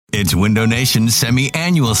It's Window Nation's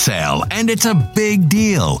semi-annual sale, and it's a big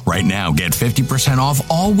deal. Right now, get 50% off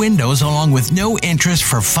all windows along with no interest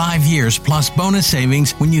for 5 years plus bonus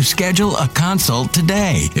savings when you schedule a consult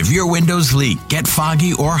today. If your windows leak, get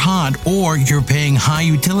foggy or hot, or you're paying high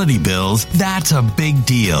utility bills, that's a big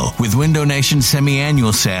deal. With Window Nation's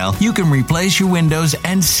semi-annual sale, you can replace your windows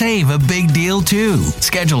and save a big deal too.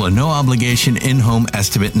 Schedule a no-obligation in-home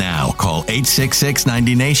estimate now. Call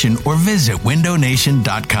 866-90NATION or visit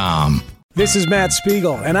windownation.com. This is Matt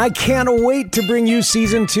Spiegel, and I can't wait to bring you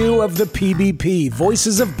Season 2 of the PBP,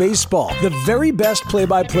 Voices of Baseball. The very best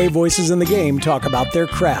play-by-play voices in the game talk about their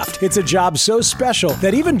craft. It's a job so special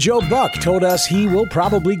that even Joe Buck told us he will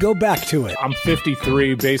probably go back to it. I'm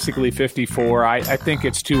 53, basically 54. I think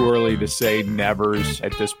it's too early to say nevers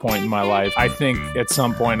at this point in my life. I think at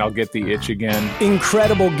some point I'll get the itch again.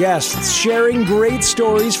 Incredible guests sharing great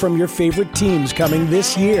stories from your favorite teams coming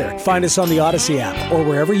this year. Find us on the Odyssey app or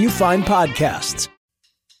wherever you find podcasts.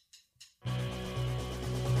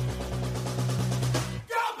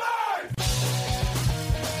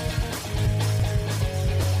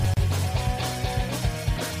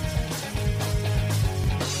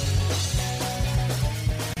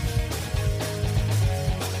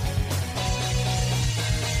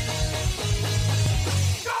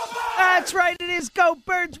 That's right, it is Go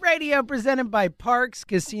Birds Radio, presented by Parks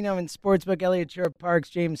Casino and Sportsbook. Elliot Shore, Parks,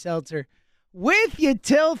 James Seltzer, with you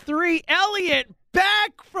till 3. Elliot,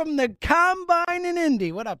 back from the Combine in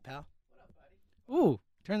Indy. What up, pal? What up, buddy? Ooh,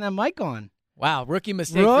 turn that mic on. Wow, rookie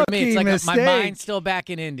mistake for me. It's like mistake. My mind's still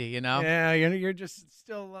back in Indy, you know? Yeah, you're just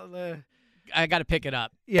still... I got to pick it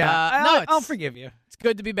up. Yeah, I'll forgive you. It's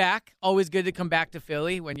good to be back. Always good to come back to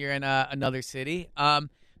Philly when you're in another city.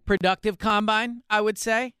 Productive combine, I would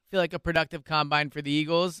say. Feel like a productive combine for the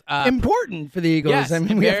Eagles. Important for the Eagles. Yes, I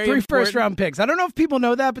mean, we have 3 important. first-round picks. I don't know if people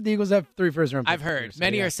know that, but the Eagles have 3 first-round picks. I've heard. So,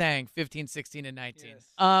 Many yeah. are saying 15, 16, and 19.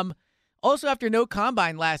 Yes. Also, after no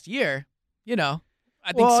combine last year, I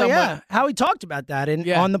think someone... Howie talked about that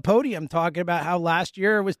on the podium, talking about how last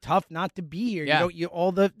year it was tough not to be here. Yeah.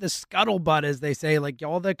 All the scuttlebutt, as they say, like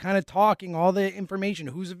all the kind of talking, all the information,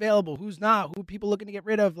 who's available, who's not, who people looking to get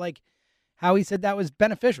rid of, like Howie said that was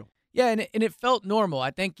beneficial. Yeah, and it felt normal.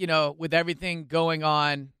 I think, with everything going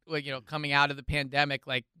on, coming out of the pandemic,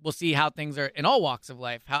 like we'll see how things are in all walks of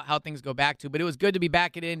life, how things go back to. But it was good to be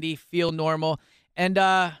back at Indy, feel normal. And,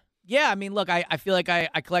 look, I feel like I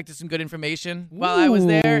collected some good information while I was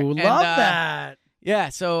there. Love that. Yeah,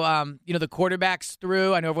 so, the quarterback's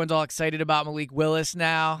through. I know everyone's all excited about Malik Willis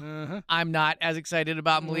now. Uh-huh. I'm not as excited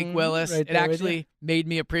about Malik Willis. Right It there with actually made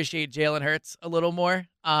me appreciate Jalen Hurts a little more.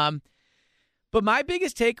 But my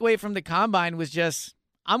biggest takeaway from the Combine was just,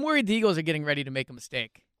 I'm worried the Eagles are getting ready to make a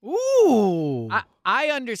mistake. Ooh. I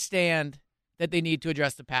understand that they need to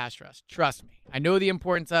address the pass rush. Trust me. I know the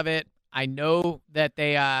importance of it. I know that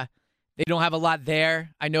they don't have a lot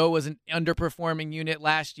there. I know it was an underperforming unit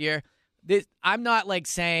last year. I'm not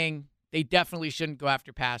saying they definitely shouldn't go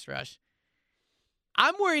after pass rush.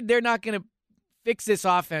 I'm worried they're not going to fix this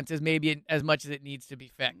offense as much as it needs to be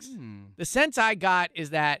fixed. The sense I got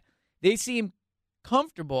is that they seem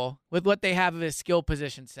comfortable with what they have of a skill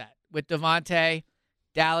position set with Devontae,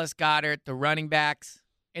 Dallas Goedert, the running backs,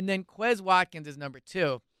 and then Quez Watkins is number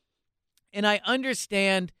 2. And I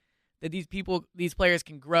understand that these players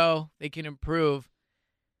can grow, they can improve.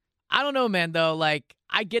 I don't know, man, though.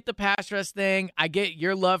 I get the pass rush thing. I get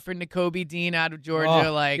your love for Nakobe Dean out of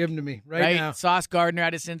Georgia. Give him to me right now. Sauce Gardner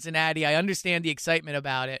out of Cincinnati. I understand the excitement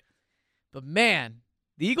about it. But, man,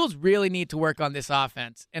 the Eagles really need to work on this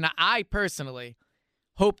offense. And I personally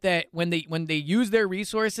hope that when they use their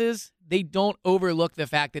resources, they don't overlook the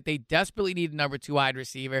fact that they desperately need a number 2 wide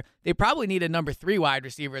receiver. They probably need a number 3 wide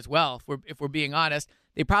receiver as well, if we're being honest.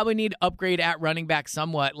 They probably need to upgrade at running back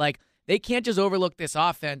somewhat. They can't just overlook this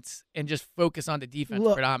offense and just focus on the defense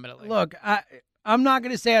predominantly. Look, I'm not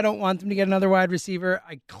going to say I don't want them to get another wide receiver.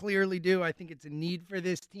 I clearly do. I think it's a need for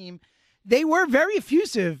this team. They were very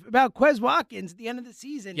effusive about Quez Watkins at the end of the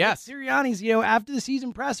season. Yes. Sirianni's, after the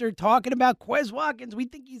season presser, talking about Quez Watkins. We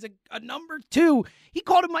think he's a number 2. He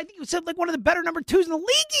called him, I think he said, one of the better number 2s in the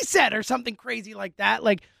league, he said, or something crazy like that.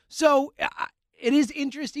 So it is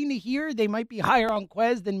interesting to hear they might be higher on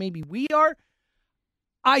Quez than maybe we are.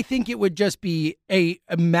 I think it would just be a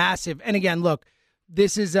massive, and again, look,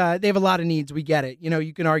 this is, they have a lot of needs. We get it.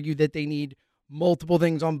 You can argue that they need multiple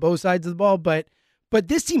things on both sides of the ball, but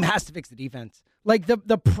this team has to fix the defense.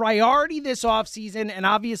 The priority this offseason, and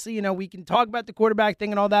obviously, we can talk about the quarterback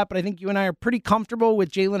thing and all that, but I think you and I are pretty comfortable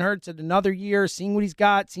with Jalen Hurts at another year, seeing what he's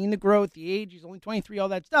got, seeing the growth, the age, he's only 23, all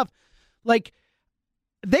that stuff.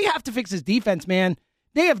 They have to fix his defense, man.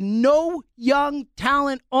 They have no young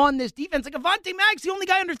talent on this defense. Like Avonte Mag's the only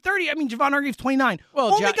guy under 30. I mean, Javon Hargreaves, 29.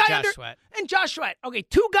 Well, only guy Josh Sweat. And Josh Sweat. Okay,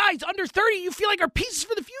 2 guys under 30 you feel like are pieces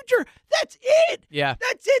for the future. That's it. Yeah.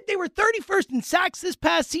 That's it. They were 31st in sacks this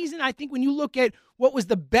past season. I think when you look at what was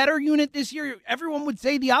the better unit this year, everyone would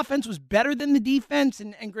say the offense was better than the defense.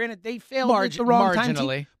 And granted, they failed at the wrong time.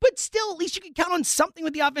 Marginally. But still, at least you could count on something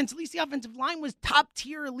with the offense. At least the offensive line was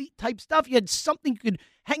top-tier, elite-type stuff. You had something you could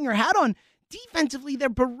hang your hat on. Defensively, they're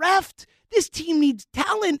bereft. This team needs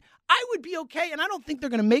talent. I would be okay, and I don't think they're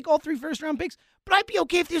going to make all 3 first-round picks, but I'd be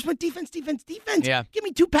okay if they just went defense. Yeah. Give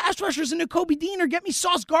me 2 pass rushers and Nakobe Dean, or get me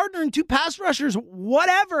Sauce Gardner and 2 pass rushers,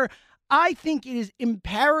 whatever. I think it is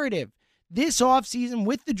imperative this offseason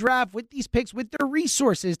with the draft, with these picks, with their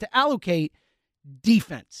resources to allocate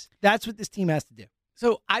defense. That's what this team has to do.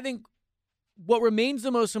 So I think what remains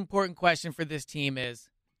the most important question for this team is,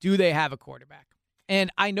 do they have a quarterback? And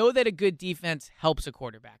I know that a good defense helps a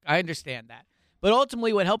quarterback. I understand that. But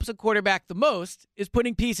ultimately, what helps a quarterback the most is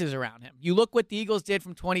putting pieces around him. You look what the Eagles did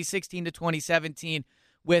from 2016 to 2017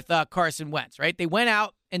 with Carson Wentz, right? They went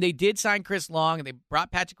out and they did sign Chris Long and they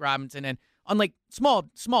brought Patrick Robinson in on like small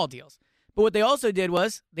deals. But what they also did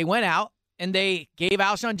was they went out and they gave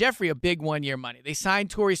Alshon Jeffrey a big 1-year money. They signed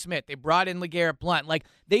Torrey Smith. They brought in LeGarrette Blount. Like,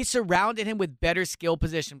 they surrounded him with better skill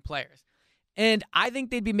position players. And I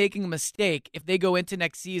think they'd be making a mistake if they go into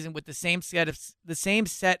next season with the same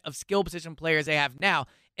set of skill position players they have now.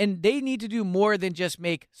 And they need to do more than just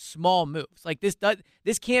make small moves. Like, this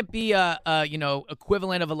can't be a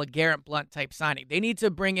equivalent of a LeGarrette Blount type signing. They need to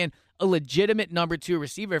bring in a legitimate number 2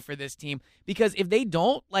 receiver for this team, because if they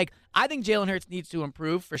don't, like, I think Jalen Hurts needs to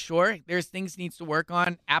improve for sure. There's things he needs to work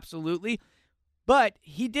on, absolutely. But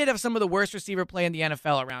he did have some of the worst receiver play in the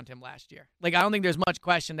NFL around him last year. Like, I don't think there's much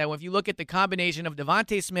question that if you look at the combination of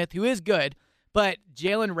Devontae Smith, who is good, but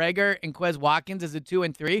Jalen Reagor and Quez Watkins as a 2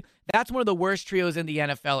 and 3, that's one of the worst trios in the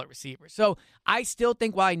NFL at receiver. So I still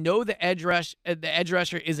think, while I know the edge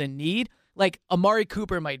rusher is a need, like Amari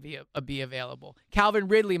Cooper might be available. Calvin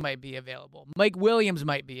Ridley might be available. Mike Williams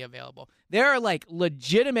might be available. There are like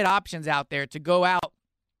legitimate options out there to go out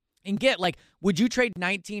and get. Like, would you trade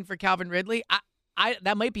 19 for Calvin Ridley?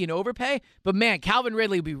 That might be an overpay, but man, Calvin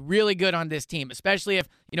Ridley would be really good on this team, especially if,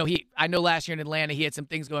 I know last year in Atlanta he had some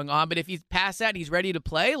things going on, but if he's past that and he's ready to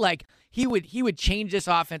play, like, he would change this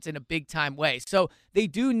offense in a big time way. So they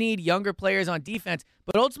do need younger players on defense,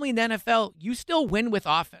 but ultimately in the NFL, you still win with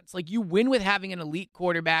offense. Like, you win with having an elite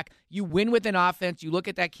quarterback. You win with an offense. You look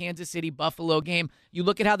at that Kansas City-Buffalo game. You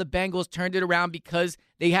look at how the Bengals turned it around because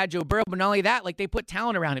they had Joe Burrow, but not only that, like, they put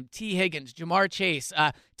talent around him. T. Higgins, Jamar Chase,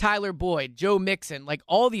 Tyler Boyd, Joe Mixon, like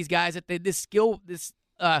all these guys that this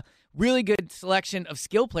really good selection of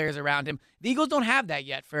skill players around him. The Eagles don't have that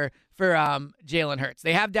yet for Jalen Hurts.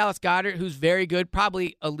 They have Dallas Goedert, who's very good,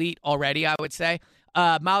 probably elite already, I would say.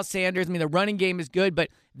 Miles Sanders, the running game is good, but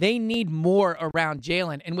they need more around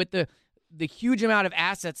Jalen. And with the huge amount of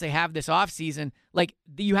assets they have this offseason, like,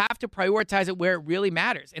 you have to prioritize it where it really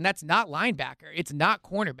matters. And that's not linebacker. It's not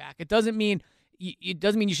cornerback. It doesn't mean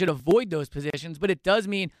you should avoid those positions, but it does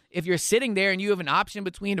mean if you're sitting there and you have an option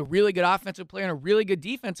between a really good offensive player and a really good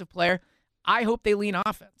defensive player, I hope they lean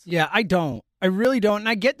offense. Yeah, I don't. I really don't. And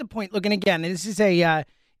I get the point. Look, and again, this is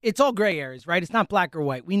it's all gray areas, right? It's not black or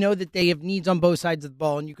white. We know that they have needs on both sides of the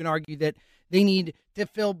ball, and you can argue that they need to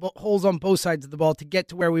fill holes on both sides of the ball to get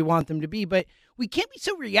to where we want them to be. But we can't be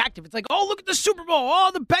so reactive. It's like, oh, look at the Super Bowl. Oh,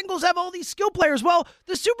 the Bengals have all these skill players. Well,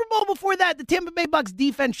 the Super Bowl before that, the Tampa Bay Bucks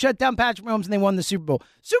defense shut down Patrick Mahomes, and they won the Super Bowl.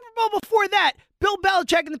 Super Bowl before that, Bill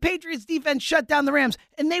Belichick and the Patriots defense shut down the Rams,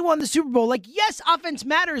 and they won the Super Bowl. Like, yes, offense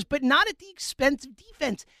matters, but not at the expense of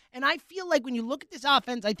defense. And I feel like when you look at this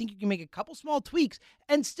offense, I think you can make a couple small tweaks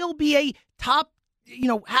and still be a top,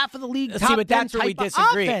 half of the league, top 10 but that's where we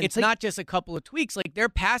disagree. Offense. It's not just a couple of tweaks. Like, their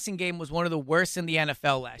passing game was one of the worst in the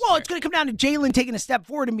NFL last year. Well, it's going to come down to Jalen taking a step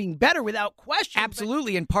forward and being better without question.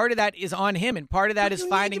 Absolutely, and part of that is on him, and part of that is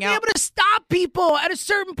finding out. You need to be able to stop people. At a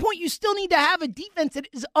certain point, you still need to have a defense that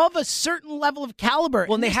is of a certain level of caliber.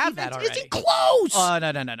 Well, and they have that already. Isn't close. Oh,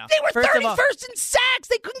 no. They were 31st in sacks.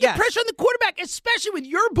 They couldn't get pressure on the quarterback, especially with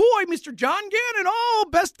your boy, Mr. John Gannon. Oh,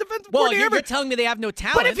 best defensive coordinator ever. You're telling me they have no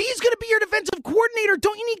talent. But if he's going to be your defensive coordinator,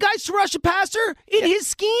 don't you need guys to rush a passer in his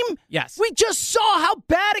scheme? Yes. We just saw how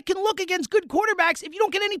bad it can look against good quarterbacks if you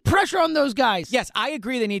don't get any pressure on those guys. Yes, I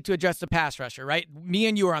agree they need to address the pass rusher, right? Me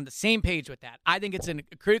and you are on the same page with that. I think it's a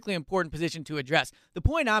critically important position to address. The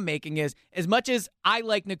point I'm making is, as much as I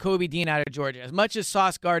like Nakobe Dean out of Georgia, as much as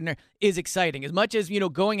Sauce Gardner is exciting, as much as,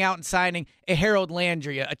 going out and signing a Harold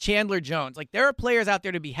Landry, a Chandler Jones, like, there are players out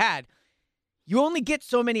there to be had. you only get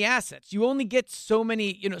so many assets. You only get so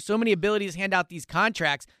many abilities to hand out these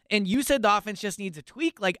contracts. And you said the offense just needs a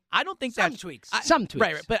tweak. Like, I don't think Some that's tweaks.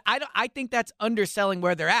 Right. But I think that's underselling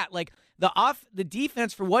where they're at. Like, the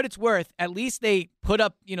defense, for what it's worth, at least they put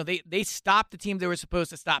up, they stopped the team they were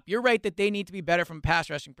supposed to stop. You're right that they need to be better from a pass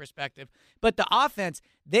rushing perspective. But the offense,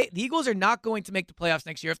 the Eagles are not going to make the playoffs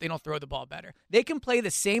next year if they don't throw the ball better. They can play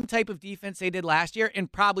the same type of defense they did last year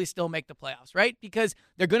and probably still make the playoffs, right? Because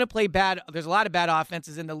they're going to play bad. There's a lot of bad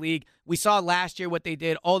offenses in the league. We saw last year what they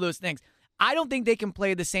did, all those things. I don't think they can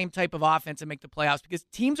play the same type of offense and make the playoffs because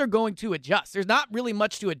teams are going to adjust. There's not really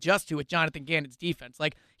much to adjust to with Jonathan Gannon's defense.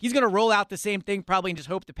 Like, he's going to roll out the same thing probably and just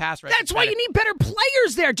hope the pass rush. That's why you need better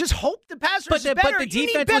players there. Just hope the pass rush is better. But the defense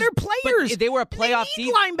you need better players. But they were a playoff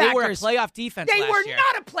defense. They were a playoff defense. They last were year.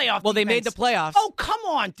 not a playoff defense. Well, they made the playoffs. Oh, come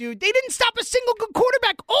on, dude. They didn't stop a single good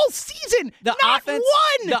quarterback all season. The not offense,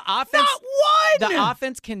 one. The offense, not one. The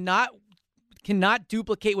offense cannot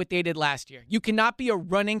duplicate what they did last year. You cannot be a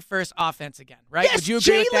running first offense again, right? Yes, would you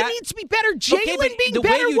agree with Jalen that? needs to be better. Jalen being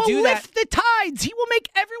better will lift the tides. He will make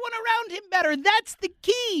everyone around him better. That's the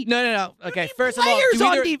key. No. Okay, first of all,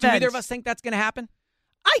 do either of us think that's going to happen?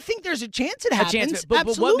 I think there's a chance it happens. But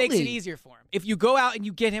what makes it easier for him? If you go out and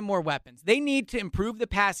you get him more weapons, they need to improve the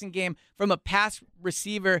passing game from a pass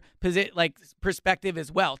receiver perspective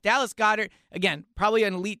as well. Dallas Goedert, again, probably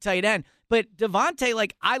an elite tight end. But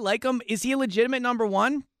Devontae, I like him. Is he a legitimate number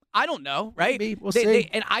one? I don't know, right? Maybe. We'll see.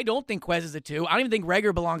 And I don't think Quez is a 2. I don't even think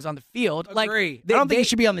Reagor belongs on the field. Agree. I don't think he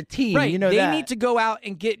should be on the team. Right. They need to go out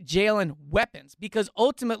and get Jalen weapons because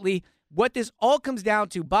ultimately what this all comes down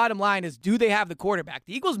to, bottom line, is do they have the quarterback?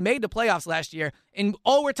 The Eagles made the playoffs last year, and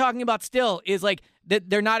all we're talking about still is that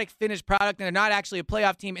they're not a finished product and they're not actually a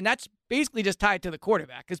playoff team, and that's basically just tied to the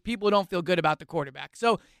quarterback because people don't feel good about the quarterback.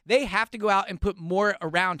 So they have to go out and put more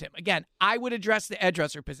around him. Again, I would address the edge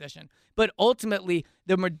rusher position, but ultimately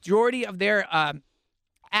the majority of their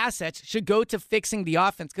assets should go to fixing the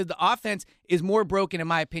offense because the offense is more broken, in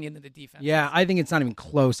my opinion, than the defense. Yeah, I think it's not even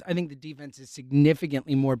close. I think the defense is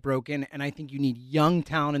significantly more broken, and I think you need young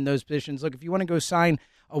talent in those positions. Look, if you want to go sign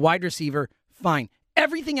a wide receiver, fine.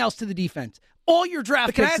 Everything else to the defense. All your draft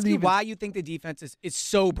picks. Can I ask you why you think the defense is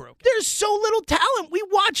so broken? There's so little talent. We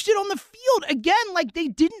watched it on the field. Again, they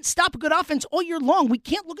didn't stop a good offense all year long. We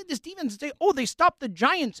can't look at this defense and say, oh, they stopped the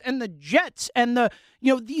Giants and the Jets and the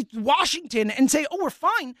Washington and say, oh, we're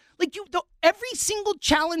fine. Every single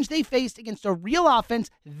challenge they faced against a real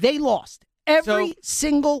offense, they lost. Every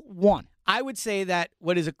single one. I would say that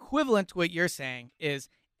what is equivalent to what you're saying is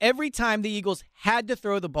every time the Eagles had to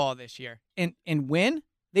throw the ball this year and win,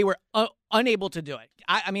 they were unable to do it.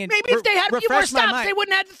 I mean, maybe if they had a few more stops, they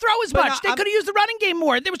wouldn't have to throw as much. They could have used the running game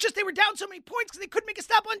more. They were down so many points because they couldn't make a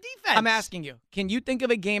stop on defense. I'm asking you, can you think of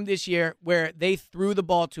a game this year where they threw the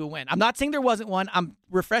ball to a win? I'm not saying there wasn't one.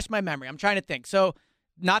 Refresh my memory. I'm trying to think. So,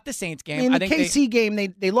 not the Saints game. I think the KC game,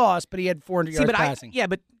 they lost, but he had 400 yards passing.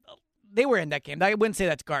 But they were in that game. I wouldn't say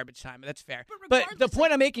that's garbage time. That's fair. But the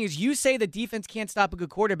point I'm making is you say the defense can't stop a good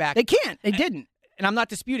quarterback. They can't. They didn't. And I'm not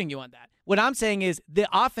disputing you on that. What I'm saying is the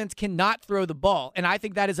offense cannot throw the ball, and I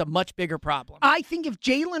think that is a much bigger problem. I think if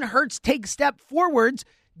Jalen Hurts takes step forwards,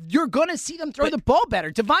 you're going to see them throw the ball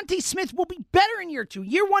better. Devontae Smith will be better in year 2.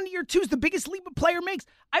 Year 1 to year 2 is the biggest leap a player makes.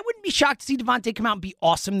 I wouldn't be shocked to see Devontae come out and be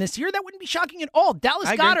awesome this year. That wouldn't be shocking at all. Dallas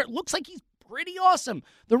Goedert looks like he's pretty awesome.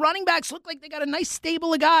 The running backs look like they got a nice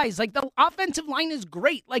stable of guys. The offensive line is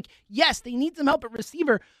great. Yes, they need some help at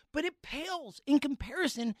receiver, but it pales in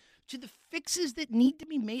comparison to the fixes that need to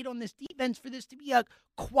be made on this defense for this to be a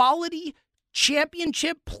quality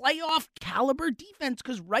championship playoff caliber defense,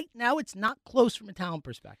 because right now it's not close from a talent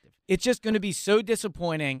perspective. It's just going to be so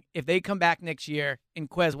disappointing if they come back next year and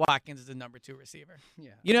Quez Watkins is the number 2 receiver.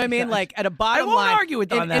 Yeah, you know what I mean? At a bottom line, I won't argue with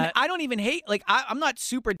that. And I don't even hate. I'm not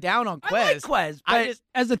super down on Quez. I like Quez, but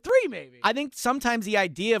as a 3, maybe. I think sometimes the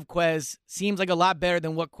idea of Quez seems like a lot better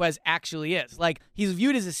than what Quez actually is. He's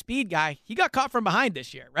viewed as a speed guy. He got caught from behind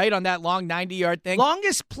this year, right, on that long 90-yard thing.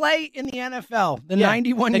 Longest play in the NFL, the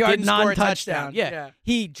 91-yard non-touchdown. Yeah.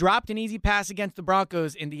 He dropped an easy pass against the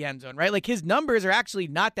Broncos in the end zone, right? His numbers are actually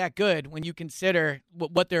not that good when you consider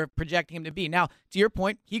what they're projecting him to be. Now, to your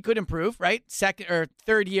point, he could improve, right? Second or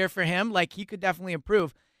third year for him, he could definitely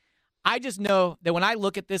improve. I just know that when I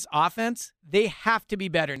look at this offense, they have to be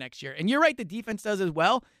better next year. And you're right, the defense does as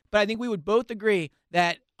well, but I think we would both agree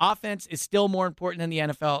that offense is still more important in the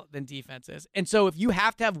NFL than defense is. And so if you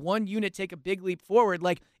have to have one unit take a big leap forward,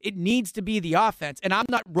 like it needs to be the offense. And I'm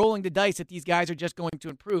not rolling the dice that these guys are just going to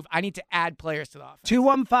improve. I need to add players to the offense.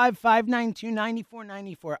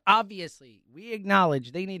 215-592-9494. Obviously, we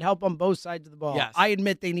acknowledge they need help on both sides of the ball. Yes. I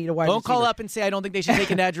admit they need a wide Don't receiver. call up and say I don't think they should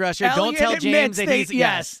take an edge rusher. Don't Elliott tell James that he's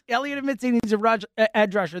yes. Elliott admits he needs a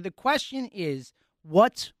edge rusher. The question is,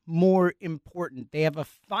 what's more important? They have a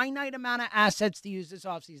finite amount of assets to use this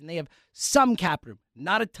offseason. They have some cap room,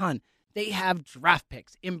 not a ton. They have draft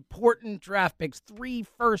picks, important draft picks, 3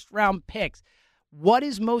 first-round picks. What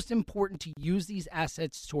is most important to use these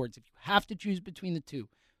assets towards? If you have to choose between the two,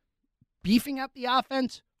 beefing up the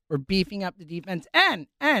offense or beefing up the defense? And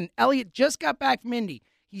Elliott just got back from Indy.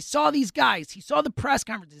 He saw these guys. He saw the press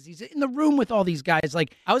conferences. He's in the room with all these guys.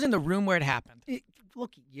 Like, I was in the room where it happened.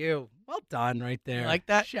 Look at you. Well done right there. You like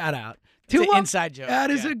that? Shout out. It's an inside joke. That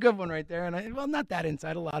is Yeah. a good one right there. And not that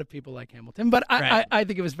inside. A lot of people like Hamilton, but I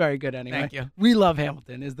think it was very good anyway. Thank you. We love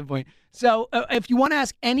Hamilton is the point. So if you want to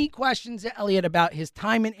ask any questions to Elliott about his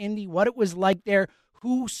time in Indy, what it was like there,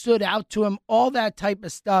 who stood out to him, all that type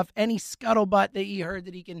of stuff, any scuttlebutt that he heard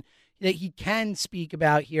that he can speak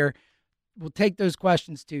about here, we'll take those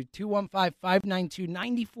questions too.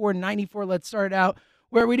 215-592-9494. Let's start out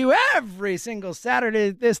where we do every single Saturday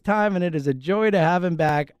at this time, and it is a joy to have him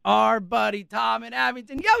back. Our buddy Tom in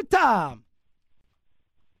Abington. Yo, Tom.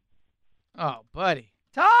 Oh, buddy.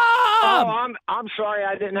 Tom! Oh, I'm sorry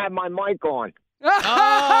I didn't have my mic on. Oh!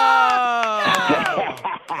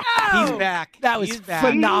 He's back. That was He's back.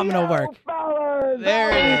 phenomenal work. Fellas,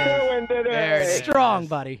 There how it you is. doing today? There it is. Strong,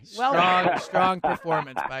 buddy. Well, Strong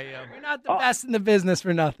performance by you. you're not the best in the business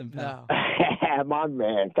for nothing, pal. No. My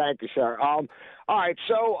man. Thank you, sir. All right,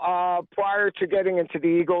 so prior to getting into the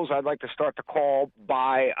Eagles, I'd like to start the call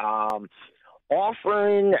by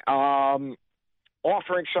offering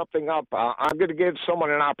something up. I'm going to give someone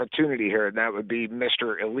an opportunity here, and that would be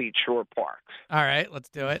Mr. Elite Shore Parks. All right, let's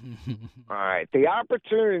do it. All right. The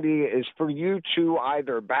opportunity is for you to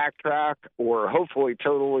either backtrack or hopefully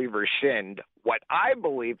totally rescind what I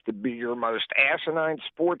believe to be your most asinine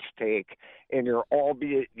sports take in your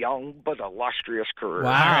albeit young but illustrious career.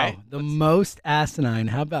 Wow. All right. The most asinine.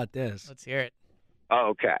 How about this? Let's hear it.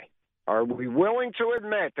 Okay. Are we willing to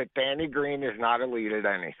admit that Danny Green is not elite at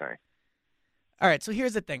anything? All right, so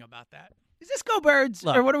here's the thing about that. Is this Go Birds,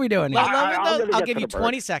 Look. or what are we doing here? I'm gonna I'll get give to you the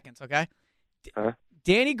 20 bird. seconds, okay? Huh?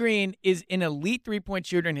 Danny Green is an elite three-point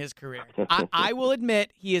shooter in his career. I will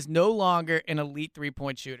admit he is no longer an elite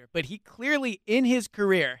three-point shooter, but he clearly in his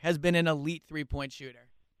career has been an elite three-point shooter.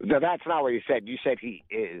 No, that's not what you said. You said he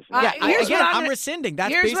is. Yeah, here's what I'm I'm gonna- rescinding.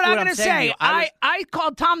 That's Here's basically what I'm going going to to say. I I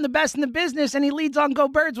called Tom the best in the business, and he leads on Go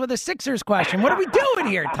Birds with a Sixers question. What are we doing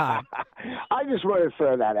here, Tom? I just wanted to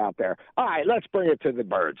throw that out there. All right, let's bring it to the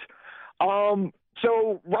birds.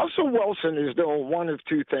 So Russell Wilson is doing one of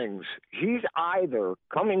two things. He's either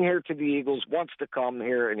coming here to the Eagles, wants to come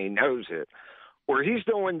here, and he knows it, or he's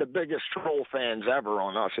doing the biggest troll fans ever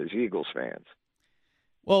on us as Eagles fans.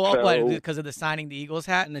 Well, So- what, because of the signing the Eagles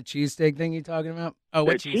hat? And the cheesesteak thing you talking about? Oh,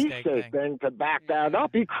 what The cheesesteak thing? thing to back that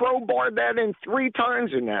up. He crowbarred that in 3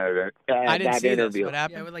 times in that I didn't that see interview. this. What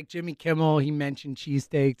happened? Yeah, with like Jimmy Kimmel, he mentioned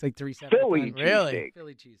cheesesteaks like 3 separate Philly times. Really? cheesesteak.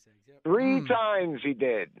 Philly cheesesteaks. Yep. 3 times he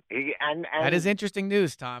did. And That is interesting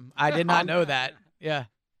news, Tom. I did not know that. Yeah.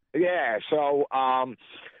 Yeah. So, all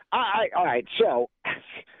right. So,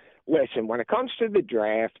 listen. When it comes to the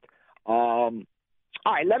draft, all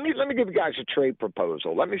right. Let me give you guys a trade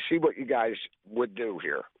proposal. Let me see what you guys would do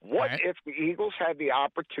here. What right. if the Eagles had the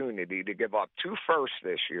opportunity to give up 2 firsts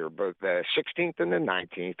this year, both the 16th and the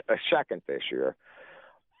 19th, a second this year,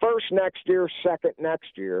 first next year, second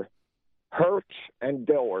next year, Hurts and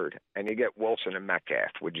Dillard, and you get Wilson and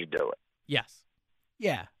Metcalf? Would you do it? Yes.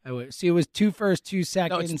 Yeah, I would. See, it was 2 firsts, 2 No,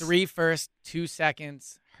 seconds. it's 3 firsts, 2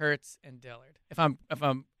 seconds, Hurts and Dillard. If I'm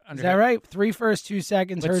Is that right? 3 firsts, 2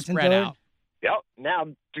 seconds, Let's Hurts and spread Dillard? out. Yep. Now,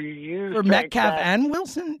 do you For think Metcalf that, and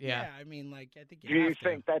Wilson? Yeah. I mean, like, I think do you have to.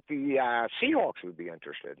 think that the Seahawks would be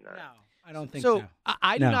interested in that? No, I don't think So so.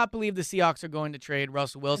 I do No. not believe the Seahawks are going to trade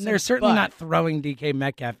Russell Wilson. And they're certainly but- not throwing DK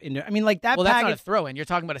Metcalf into. I mean, like that Well, that's not a package. throw-in. You're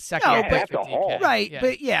talking about a second No, round but- pick for That's a DK. haul. Right, Yeah.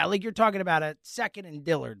 but yeah, like you're talking about a second and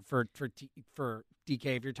Dillard for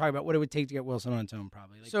DK. If you're talking about what it would take to get Wilson on his own,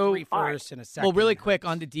 probably like So- 3 firsts and a second. Well, really and quick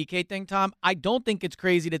Hurts. on the DK thing, Tom. I don't think it's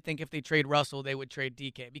crazy to think if they trade Russell, they would trade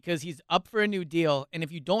DK because he's up for a new deal. And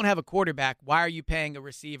if you don't have a quarterback, why are you paying a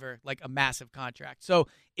receiver like a massive contract? So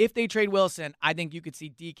if they trade Wilson, I think you could see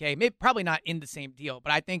DK, maybe probably not in the same deal,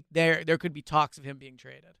 but I think there could be talks of him being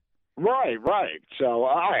traded. Right. So,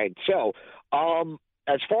 all right. So,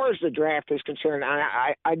 as far as the draft is concerned,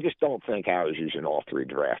 I just don't think Howie's using all 3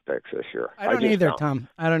 draft picks this year. I don't just either, don't. Tom.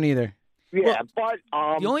 I don't either. Yeah, but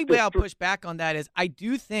the only way I'll push back on that is I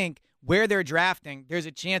do think where they're drafting, there's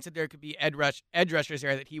a chance that there could be edge rushers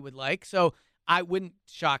there that he would like. So I wouldn't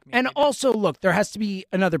shock me. And also, look, there has to be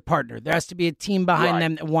another partner. There has to be a team behind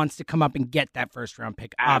them that wants to come up and get that first-round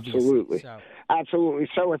pick, Absolutely. obviously. Absolutely.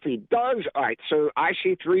 So if he does, all right, so I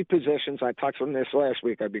see 3 positions. I touched on this last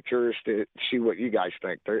week. I'd be curious to see what you guys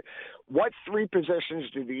think. What 3 positions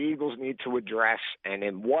do the Eagles need to address, and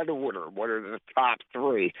in what order? What are the top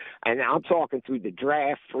 3? And I'm talking through the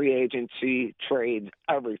draft, free agency, trades,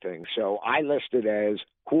 everything. So I listed as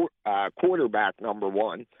quarterback number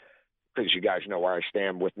 1, because you guys know where I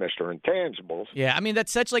stand with Mr. Intangibles. Yeah, I mean,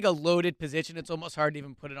 that's such like a loaded position. It's almost hard to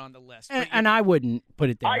even put it on the list. And I wouldn't put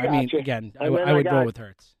it there. I mean, again, I would go with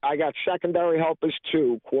Hurts. I got secondary help as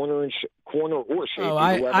 2, corner or safety. Oh,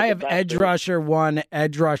 I have edge rusher 1,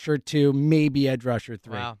 edge rusher 2, maybe edge rusher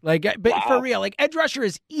 3. Wow. But for real, edge rusher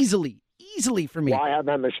is easily for me. Well, I have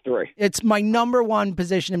them as 3. It's my number 1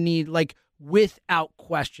 position of need, without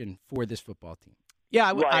question, for this football team. Yeah,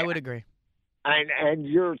 I would agree. And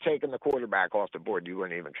you're taking the quarterback off the board. You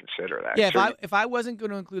wouldn't even consider that. Yeah, if I wasn't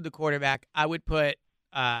going to include the quarterback, I would put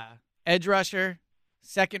edge rusher,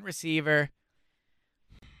 second receiver,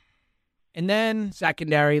 and then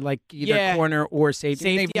secondary, either corner or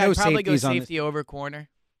safety. Safety, I'd probably go safety over corner.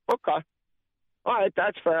 Okay. All right,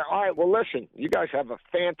 that's fair. All right, well, listen, you guys have a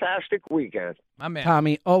fantastic weekend. My man.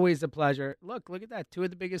 Tommy, always a pleasure. Look at that. 2 of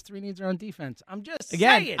the biggest 3 needs are on defense. I'm just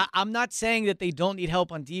saying. I'm not saying that they don't need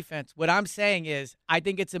help on defense. What I'm saying is I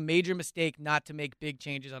think it's a major mistake not to make big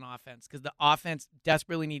changes on offense because the offense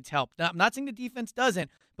desperately needs help. Now, I'm not saying the defense doesn't,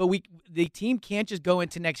 but the team can't just go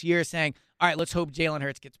into next year saying, all right, let's hope Jalen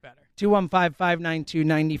Hurts gets better.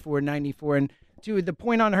 215-592-9494. And to the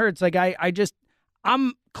point on Hurts,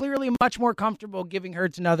 I'm clearly much more comfortable giving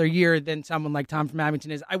Hurts another year than someone like Tom from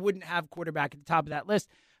Abington is. I wouldn't have quarterback at the top of that list.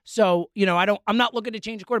 So, I'm not looking to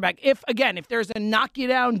change a quarterback. If there's a knock you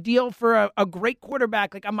down deal for a great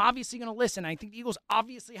quarterback, I'm obviously going to listen. I think the Eagles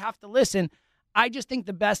obviously have to listen. I just think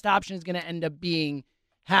the best option is going to end up being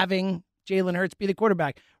having Jalen Hurts be the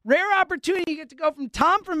quarterback. Rare opportunity. You get to go from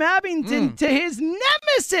Tom from Abington to his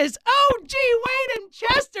nemesis, OG Wade and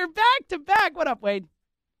Chester, back to back. What up, Wade?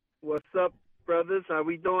 What's up, brothers? How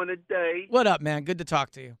we doing today? What up, man? Good to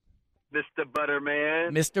talk to you. Mr.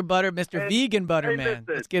 Butterman. Mr. Vegan Butterman. Listen,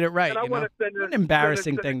 let's get it right. What an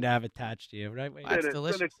embarrassing thing to have attached to you, right? Wade? That's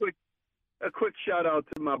delicious. A quick shout out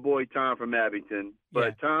to my boy Tom from Abington.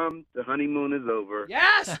 But Tom, the honeymoon is over.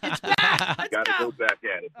 Yes, it's back. Let's Gotta go back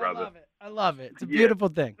at it, brother. I love it. It's a beautiful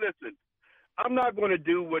thing. Listen, I'm not going to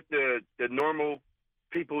do what the normal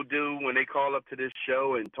people do when they call up to this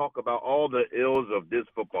show and talk about all the ills of this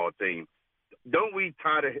football team. Aren't we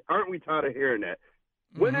tired of hearing that?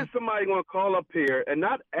 Mm-hmm. When is somebody going to call up here and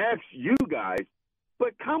not ask you guys,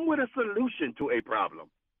 but come with a solution to a problem?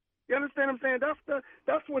 You understand what I'm saying?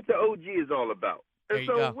 That's what the OG is all about. And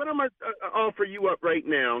so what I'm going to offer you up right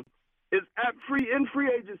now is in free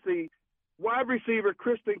agency, wide receiver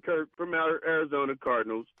Christian Kirk from Arizona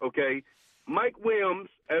Cardinals, okay? Mike Williams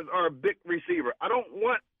as our big receiver. I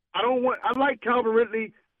like Calvin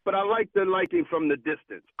Ridley, but I like the liking from the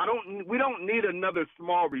distance. We don't need another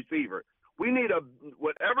small receiver. We need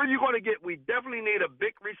whatever you're going to get, we definitely need a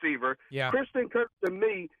big receiver. Yeah. Christian Kirk, to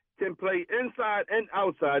me, can play inside and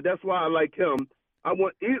outside. That's why I like him. I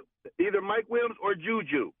want either Mike Williams or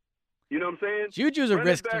Juju. You know what I'm saying? Juju's a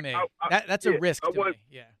risk to me. That's a risk to me.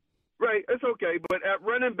 Yeah. Right, it's okay. But at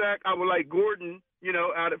running back, I would like Gordon,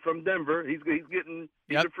 out from Denver. He's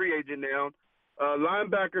a free agent now.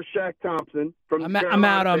 Linebacker Shaq Thompson from Carolina. I'm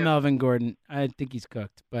out on Melvin Gordon. I think he's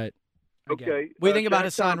cooked, but okay. What do you think about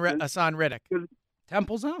Hassan Reddick?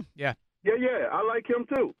 Temple's on. Yeah. Yeah. I like him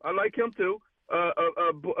too.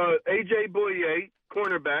 A.J. Bouye,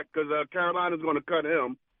 cornerback, because Carolina's going to cut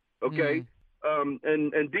him. Okay.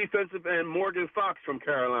 And defensive end Morgan Fox from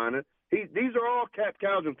Carolina. These are all cap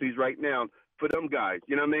casualties right now for them guys.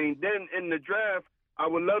 You know what I mean? Then in the draft, I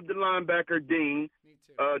would love the linebacker Dean,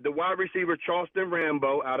 the wide receiver Charleston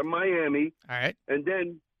Rambo out of Miami. All right. And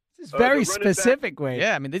then this is very specific, Wade.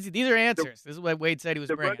 Yeah, I mean these are answers. This is what Wade said he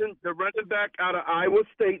was bringing. The running back out of Iowa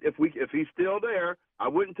State, if he's still there, I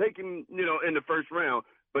wouldn't take him, in the first round.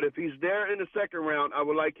 But if he's there in the second round, I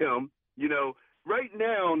would like him. Right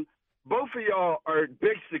now, both of y'all are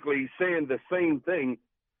basically saying the same thing.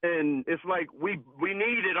 And it's like we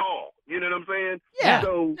need it all. You know what I'm saying? Yeah.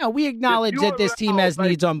 So no, we acknowledge that this team has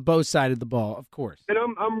needs on both sides of the ball, of course. And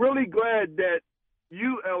I'm really glad that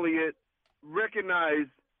you, Elliot, recognize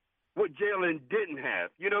what Jalen didn't have.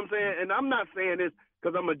 You know what I'm saying? And I'm not saying this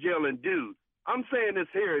because I'm a Jalen dude. I'm saying this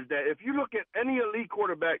here is that if you look at any elite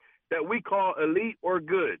quarterback that we call elite or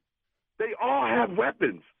good, they all have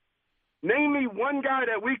weapons. Name me one guy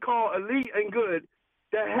that we call elite and good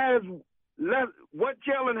that has less what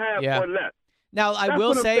Jalen has or less. Now, I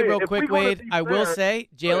will say real quick, Wade, I will say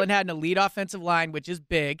Jalen had an elite offensive line, which is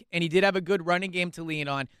big, and he did have a good running game to lean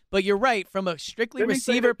on. But you're right, from a strictly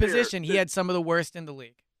receiver position, he had some of the worst in the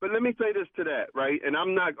league. But let me say this to that, right? And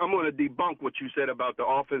I'm going to debunk what you said about the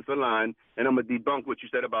offensive line, and I'm going to debunk what you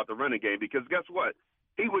said about the running game, because guess what?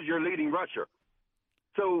 He was your leading rusher.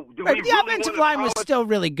 So the offensive line was still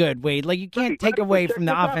really good, Wade. Like, you can't take away from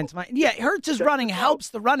the offensive line. Yeah, Hurts' running helps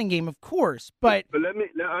the running game, of course, but let me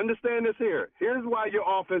understand this here. Here's why your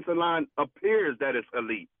offensive line appears that it's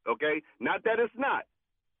elite, okay? Not that it's not.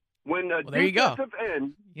 When there you go.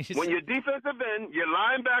 When your defensive end, your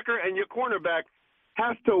linebacker, and your cornerback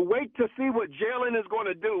has to wait to see what Jalen is going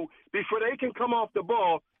to do before they can come off the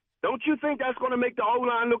ball, don't you think that's going to make the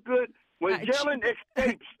O-line look good? When Jalen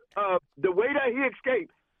escapes the way that he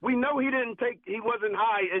escaped, we know he wasn't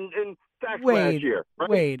high in sacks last year. Right?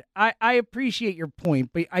 Wade, I appreciate your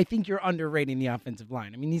point, but I think you're underrating the offensive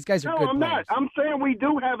line. I mean, these guys are good players. No, I'm not. I'm saying we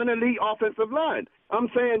do have an elite offensive line. I'm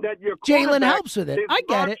saying that your Jalen helps with it. I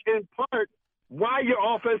get it. In part, why your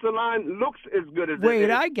offensive line looks as good as Wade, it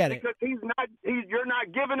is. I get it. Because you're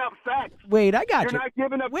not giving up sacks. Wade, I got you. You're not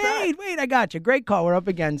giving up sacks. Wade, I got you. Great call. We're up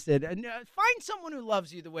against it. And find someone who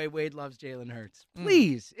loves you the way Wade loves Jalen Hurts.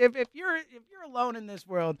 Please. If you're alone in this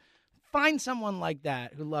world, find someone like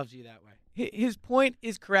that who loves you that way. His point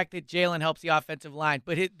is correct that Jalen helps the offensive line,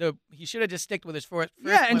 but he should have just sticked with his first and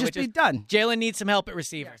point, just be done. Jalen needs some help at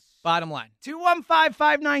receiver. Yes. Bottom line.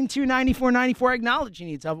 215-592-9494. Acknowledge he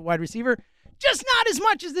needs help at wide receiver. Just not as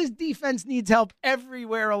much as this defense needs help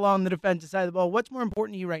everywhere along the defensive side of the ball. What's more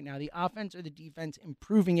important to you right now, the offense or the defense,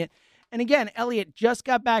 improving it? And again, Elliott just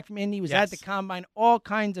got back from Indy, was at the Combine, all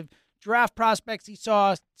kinds of draft prospects he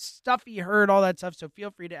saw, stuff he heard, all that stuff. So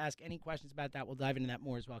feel free to ask any questions about that. We'll dive into that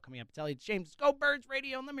more as well coming up. It's Elliott James. Let's go Birds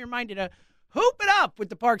Radio. And let me remind you to hoop it up with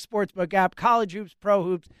the Park Sportsbook app, college hoops, pro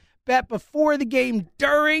hoops. Bet before the game,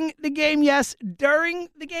 during the game, yes, during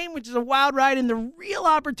the game, which is a wild ride and the real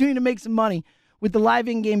opportunity to make some money with the live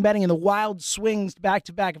in-game betting and the wild swings back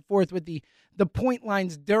and forth with the point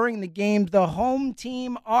lines during the game. The home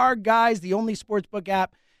team, our guys, the only sportsbook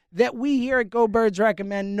app that we here at Go Birds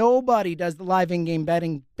recommend. Nobody does the live in-game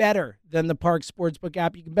betting better than the Park Sportsbook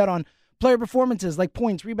app. You can bet on player performances like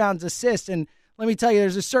points, rebounds, assists, and let me tell you,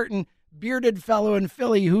 there's a certain bearded fellow in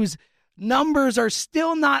Philly whose numbers are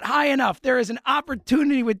still not high enough. There is an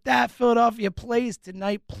opportunity with that. Philadelphia plays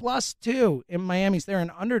tonight, +2 in Miami. So they're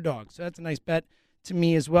an underdog, so that's a nice bet to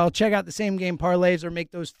me as well. Check out the same game parlays or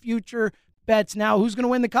make those future bets now. Who's going to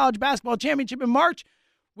win the college basketball championship in March?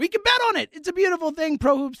 We can bet on it. It's a beautiful thing.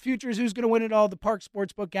 Pro Hoops Futures, who's going to win it all, the Parks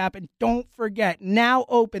Sportsbook app. And don't forget, now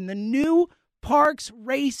open the new Parks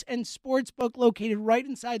Race and Sportsbook located right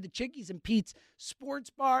inside the Chickies and Pete's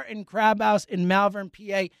Sports Bar and Crab House in Malvern,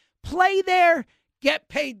 PA. Play there, get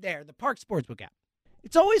paid there. The Parks Sportsbook app.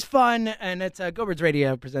 It's always fun, and it's Go Birds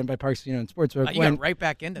Radio presented by Parks and Sportsbook. You got right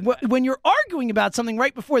back into that. When you're arguing about something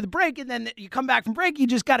right before the break, and then you come back from break, you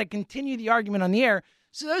just got to continue the argument on the air.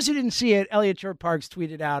 So those who didn't see it, Elliott Short Parks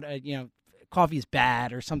tweeted out, coffee is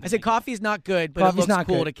bad or something. I said coffee's not good, but coffee's it looks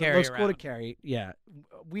cool to carry around. It looks cool to carry, yeah.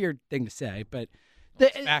 Weird thing to say, but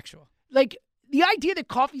it's factual. Like, the idea that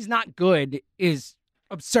coffee's not good is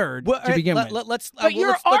absurd to begin with. But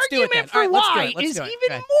your argument for why is even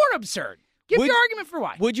more absurd. Give your argument for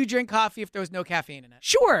why. Would you drink coffee if there was no caffeine in it?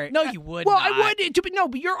 Sure. No, you would Well, not. I would.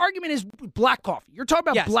 But your argument is black coffee. You're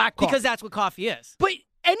talking about black coffee. Because that's what coffee is. But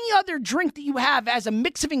any other drink that you have as a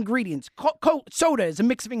mix of ingredients, soda is a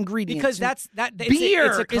mix of ingredients. Because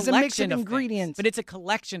beer is a mix of ingredients. But it's a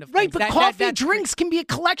collection of things. Right, but coffee drinks can be a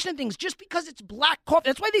collection of things. Just because it's black coffee,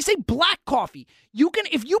 that's why they say black coffee.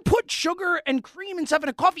 If you put sugar and cream and stuff in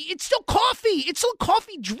a coffee, it's still coffee. It's still a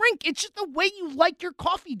coffee drink. It's just the way you like your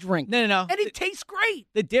coffee drink. No. And it tastes great.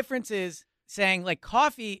 The difference is saying like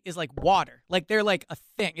coffee is like water. Like they're like a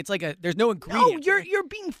thing. It's like there's no ingredient. No,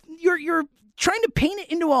 you're trying to paint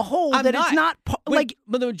it into a hole it's not but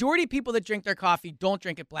the majority of people that drink their coffee don't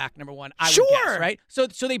drink it black. Number one, I would guess, right? So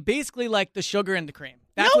they basically like the sugar and the cream.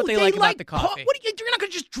 That's what they like about the coffee. You're not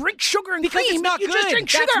going to just drink sugar and because cream. It's not you good. Just drink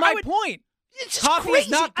sugar. That's my point. Coffee is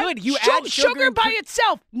not good. You add sugar by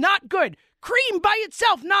itself, not good. Cream by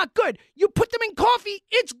itself, not good. You put them in coffee,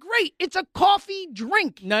 it's great. It's a coffee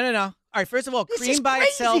drink. No. right, first of all, This cream is by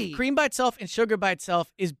itself and sugar by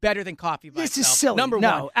itself is better than coffee by itself. This is silly. Number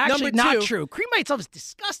no, one. actually Number two, not true. Cream by itself is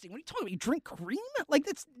disgusting. What are you talking about? You drink cream? Like,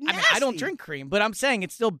 that's nasty. I mean, I don't drink cream, but I'm saying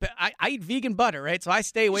it's still. I eat vegan butter, right? So I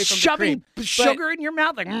stay away from the Shoving cream. sugar in your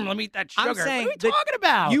mouth, like, let me eat that sugar. I'm saying what are we talking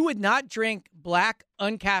about? You would not drink black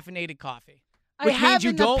uncaffeinated coffee, I which have means you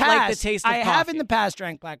in the don't past, like the taste of I coffee. have in the past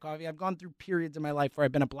drank black coffee. I've gone through periods in my life where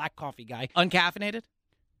I've been a black coffee guy. Uncaffeinated?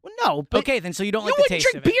 Well, no, but Okay, then so you don't you like the wouldn't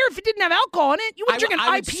taste drink of it. beer if it didn't have alcohol in it. You wouldn't drink an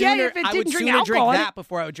I would IPA sooner, if it I would didn't drink sooner alcohol in drink that it.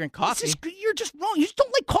 before I would drink coffee. You're just wrong. You just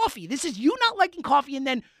don't like coffee. This is you not liking coffee and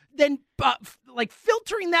then like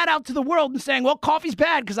filtering that out to the world and saying, well, coffee's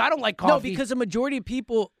bad because I don't like coffee. No, because the majority of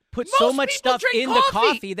people put Most so much people stuff drink in the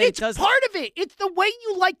coffee that it's it doesn't. part of it. It's the way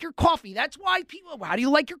you like your coffee. That's why people, how do you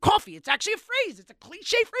like your coffee? It's actually a phrase. It's a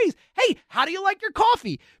cliche phrase. Hey, how do you like your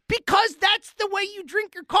coffee? Because that's the way you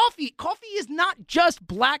drink your coffee. Coffee is not just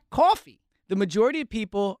black coffee. The majority of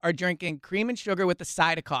people are drinking cream and sugar with a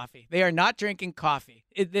side of coffee. They are not drinking coffee.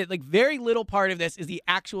 Like very little part of this is the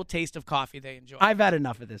actual taste of coffee they enjoy. I've had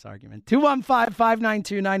enough of this argument.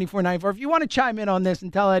 215-592-9494. If you want to chime in on this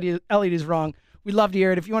and tell Elliot is wrong, we'd love to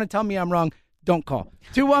hear it. If you want to tell me I'm wrong, don't call.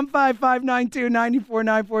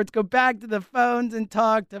 215-592-9494. Let's go back to the phones and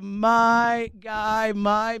talk to my guy,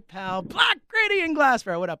 my pal, Black Gritty in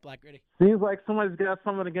Glassboro. What up, Black Gritty? Seems like somebody's got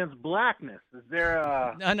something against blackness. Is there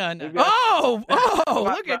a... No. Oh,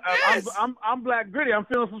 look at this. I'm Black Gritty. I'm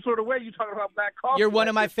feeling some sort of way. You talking about black coffee. You're one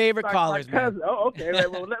of my favorite Like callers, my man. cousin. Oh, okay.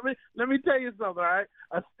 Right, well, let me tell you something, all right?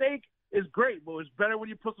 A steak is great, but it's better when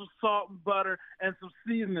you put some salt and butter and some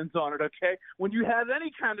seasonings on it, okay? When you have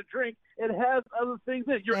any kind of drink, it has other things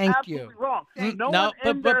in it. You're Thank absolutely you. wrong.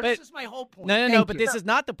 But This is my whole point. No, but this is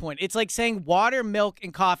not the point. It's like saying water, milk,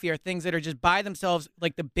 and coffee are things that are just by themselves,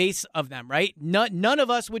 like the base of them, right? None of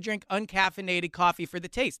us would drink uncaffeinated coffee for the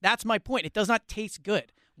taste. That's my point. It does not taste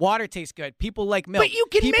good. Water tastes good. People like milk. But you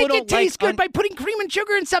can People make it don't taste like good by putting cream and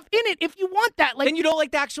sugar and stuff in it if you want that. Like, Then you don't like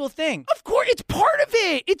the actual thing. of course, it's part of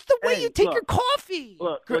it. It's the way Hey, you take look. your coffee.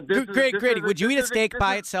 Look, Gritty, would you eat a steak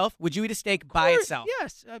by itself? Would you eat a steak by itself?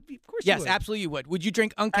 Yes, of course. Yes, you would. absolutely you would. Would you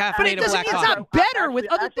drink But it uncaffeinated doesn't black mean it's coffee? not better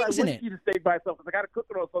with other Actually, things I in wouldn't it. eat a steak by itself because I got to cook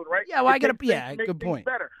it on something, right? Yeah, well, I It gotta. makes Yeah, things- good makes point.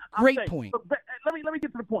 things Better. I'm Great saying, point. But let me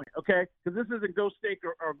get to the point, okay? Because this isn't Go Steak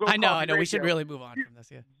or Go I know. Coffee We should Radio. really move on from this.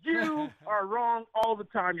 Yeah. You are wrong all the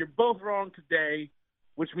time. You're both wrong today,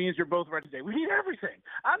 which means you're both right today. We need everything.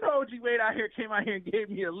 I know OG Wade came out here and gave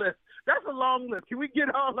me a list. That's a long list. Can we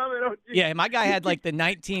get all of it, OG? Yeah, my guy had like the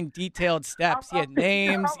 19 detailed steps. He had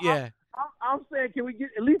names. Yeah. I'm saying, can we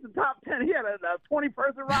get at least the top 10? He had a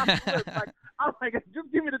 20-person roster list. I'm like, just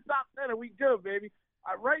give me the top 10 and we good, baby.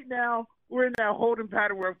 Right now, we're in that holding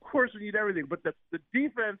pattern where, of course, we need everything. But the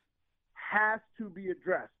defense has to be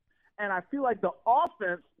addressed. And I feel like the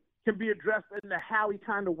offense can be addressed in the Howie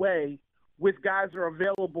kind of way with guys that are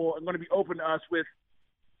available and going to be open to us with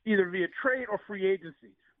either via trade or free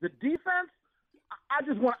agency. The defense,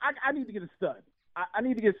 I need to get a stud. I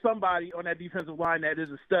need to get somebody on that defensive line that is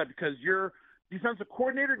a stud because your defensive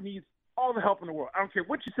coordinator needs all the help in the world. I don't care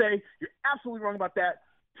what you say. You're absolutely wrong about that.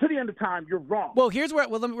 To the end of time, you're wrong. Well, let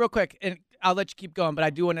me real quick, and I'll let you keep going, but I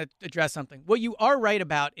do want to address something. What you are right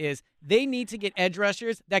about is they need to get edge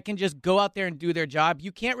rushers that can just go out there and do their job.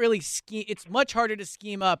 You can't really scheme. It's much harder to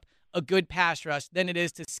scheme up a good pass rush than it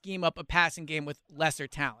is to scheme up a passing game with lesser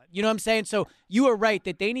talent. You know what I'm saying? So you are right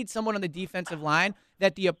that they need someone on the defensive line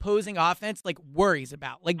that the opposing offense like worries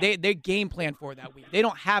about. Like they game plan for that week. They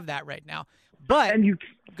don't have that right now. But and you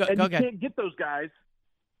go can't get those guys.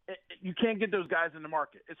 You can't get those guys in the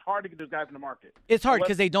market. It's hard to get those guys in the market. It's hard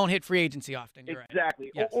because they don't hit free agency often. You're exactly.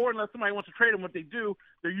 Right. Yes. Or unless somebody wants to trade them, what they do,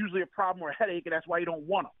 they're usually a problem or a headache, and that's why you don't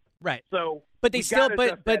want them. Right. So, but they still,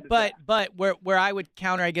 but where I would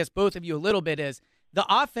counter, I guess, both of you a little bit is the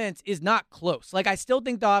offense is not close. Like I still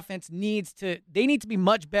think the offense need to be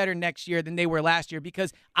much better next year than they were last year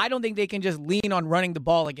because I don't think they can just lean on running the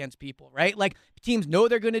ball against people, right? Like teams know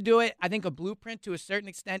they're going to do it. I think a blueprint to a certain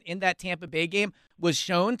extent in that Tampa Bay game was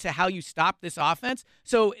shown to how you stop this offense.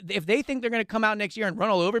 So if they think they're going to come out next year and run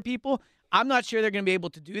all over people, I'm not sure they're going to be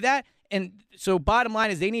able to do that. And so bottom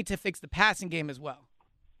line is they need to fix the passing game as well.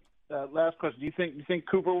 Last question. Do you think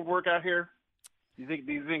Cooper would work out here? Do you think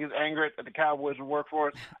his anger at the Cowboys would work for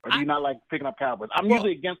us? Or do you not like picking up Cowboys? I'm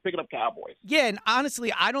usually against picking up Cowboys. Yeah, and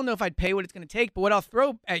honestly, I don't know if I'd pay what it's going to take, but what I'll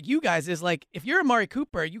throw at you guys is, like, if you're Amari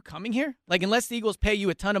Cooper, are you coming here? Like, unless the Eagles pay you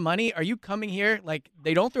a ton of money, are you coming here? Like,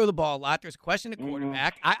 they don't throw the ball a lot. There's a question at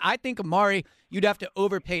quarterback. I think Amari, you'd have to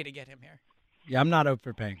overpay to get him here. Yeah, I'm not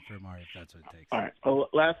overpaying for Amari if that's what it takes. All right. Well,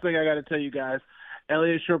 last thing I got to tell you guys,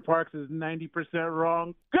 Elliott Shore-Parks is 90%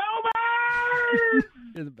 wrong. Go Birds!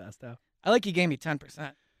 You're the best, though. I like you gave me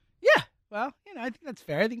 10%. Yeah, Well, I think that's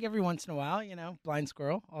fair. I think every once in a while, blind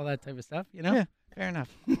squirrel, all that type of stuff, Yeah, fair enough.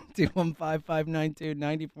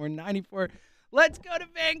 215-592-9494. Let's go to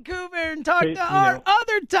Vancouver and talk to our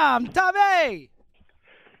other Tom. Tom A.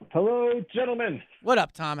 Hello, gentlemen. What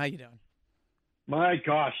up, Tom? How you doing? My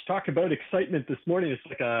gosh, talk about excitement this morning. It's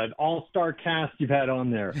like an all-star cast you've had on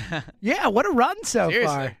there. Yeah, what a run so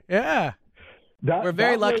far. Yeah. We're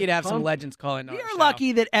very lucky to have some legends calling our show. We're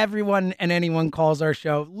lucky that everyone and anyone calls our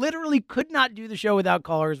show. Literally could not do the show without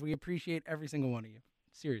callers. We appreciate every single one of you.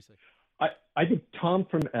 Seriously. I think Tom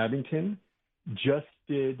from Abington just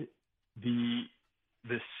did the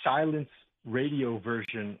silence radio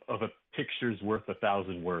version of a picture's worth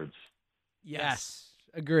 1,000 words. Yes.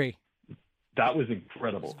 Agree. That was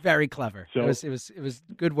incredible. It was very clever. So it was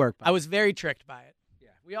good work. I was very tricked by it. Yeah,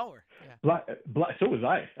 we all were. Yeah. So was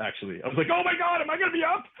I, actually. I was like, oh my God, am I going to be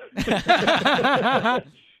up?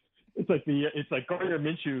 It's like Gardner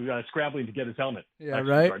Minshew scrambling to get his helmet. Yeah,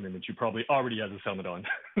 actually, right. Gardner Minshew probably already has his helmet on.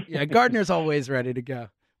 Yeah, Gardner's always ready to go.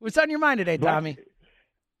 What's on your mind today, Tommy?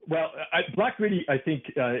 Black Gritty, I think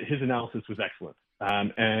his analysis was excellent.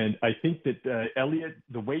 And I think that, Elliot,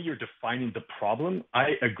 the way you're defining the problem,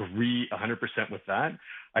 I agree 100% with that.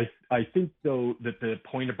 I think, though, that the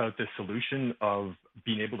point about the solution of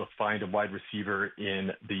being able to find a wide receiver in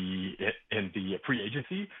the free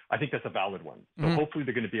agency, I think that's a valid one. So hopefully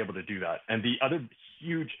they're going to be able to do that. And the other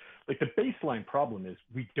huge, the baseline problem is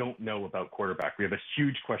we don't know about quarterback. We have a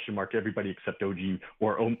huge question mark. Everybody except OG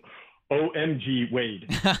or OMG Wade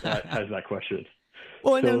has that question.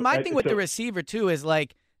 Well, and then my thing with the receiver, too, is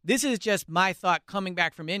this is just my thought coming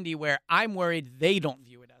back from Indy where I'm worried they don't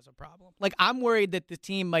view it as a problem. I'm worried that the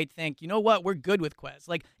team might think, you know what, we're good with Quez.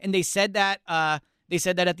 And they said that at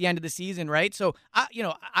the end of the season, right? So,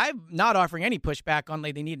 I'm not offering any pushback on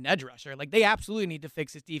they need an edge rusher. They absolutely need to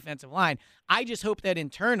fix this defensive line. I just hope that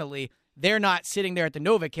internally they're not sitting there at the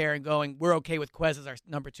NovaCare and going, we're okay with Quez as our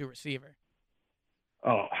number 2 receiver.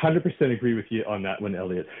 Oh, 100% agree with you on that one,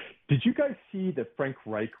 Elliot. Did you guys see that Frank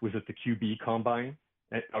Reich was at the QB combine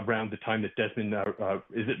around the time that Desmond,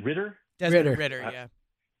 is it Ritter? Desmond Ritter, yeah.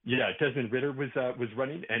 Yeah, Desmond Ritter was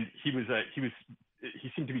running, and he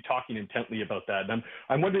seemed to be talking intently about that. And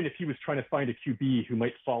I'm wondering if he was trying to find a QB who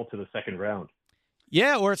might fall to the second round.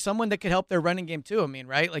 Yeah, or someone that could help their running game too. I mean,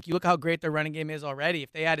 right? You look how great their running game is already.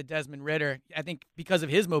 If they added Desmond Ritter, I think because of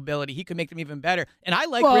his mobility, he could make them even better. And I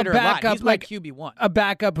like Ritter a lot. He's my QB1. A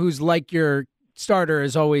backup who's like your starter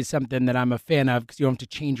is always something that I'm a fan of because you don't have to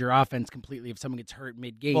change your offense completely if someone gets hurt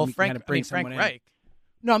mid-game. Well, you can kind of bring someone Frank Reich.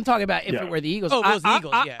 No, I'm talking about if it were the Eagles. Oh, it was the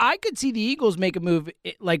Eagles, yeah. I could see the Eagles make a move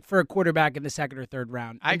for a quarterback in the second or third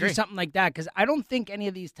round. I agree. Do something like that because I don't think any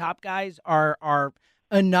of these top guys are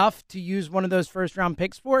enough to use one of those first-round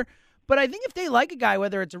picks for. But I think if they like a guy,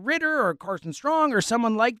 whether it's a Ritter or Carson Strong or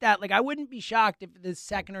someone like that, I wouldn't be shocked if the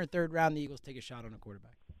second or third round the Eagles take a shot on a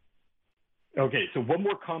quarterback. Okay, so one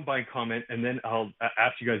more combine comment, and then I'll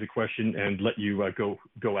ask you guys a question and let you go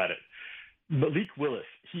at it. Malik Willis,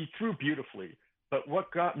 he threw beautifully, but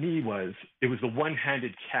what got me was it was the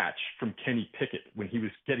one-handed catch from Kenny Pickett when he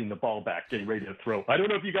was getting the ball back, getting ready to throw. I don't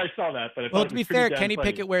know if you guys saw that, but to be fair, Kenny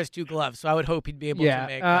Pickett wears 2 gloves, so I would hope he'd be able to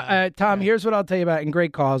make. Tom, here's what I'll tell you about, and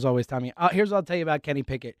great call as always, Tommy. Here's what I'll tell you about Kenny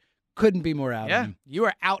Pickett. Couldn't be more out. Yeah, of him. You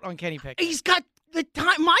are out on Kenny Pickett. He's got the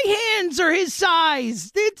time. My hands are his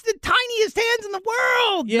size. It's the tiniest hands in the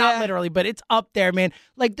world. Yeah. Not literally, but it's up there, man.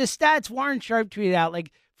 The stats Warren Sharp tweeted out,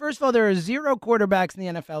 first of all, there are 0 quarterbacks in the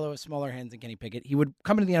NFL who have smaller hands than Kenny Pickett. He would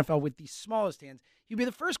come into the NFL with the smallest hands. He'd be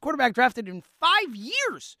the first quarterback drafted in 5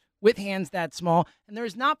 years with hands that small, and there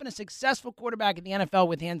has not been a successful quarterback in the NFL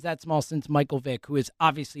with hands that small since Michael Vick, who is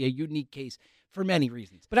obviously a unique case for many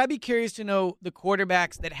reasons. But I'd be curious to know the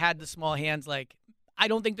quarterbacks that had the small hands, I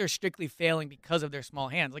don't think they're strictly failing because of their small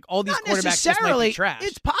hands. All these quarterbacks just might be trash.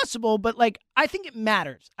 It's possible, but I think it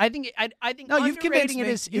matters. I think no, you've convinced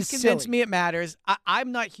me. You've convinced me it matters.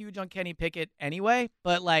 I'm not huge on Kenny Pickett anyway,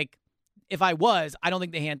 but if I was, I don't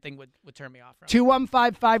think the hand thing would turn me off.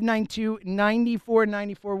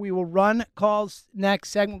 215-592-9494. We will run calls next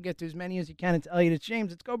segment. We'll get to as many as you can. It's Elliot, it's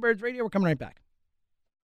James. It's Go Birds Radio. We're coming right back.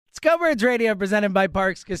 It's Go Birds Radio presented by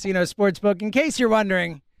Parks Casino Sportsbook. In case you're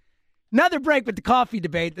wondering, another break with the coffee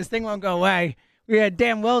debate. This thing won't go away. We had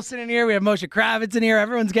Dan Wilson in here. We have Moshe Kravitz in here.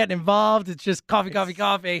 Everyone's getting involved. It's just coffee.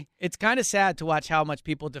 It's kind of sad to watch how much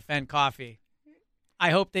people defend coffee. I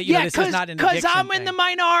hope that this is not an addiction because I'm in the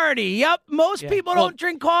minority. Yep, most people don't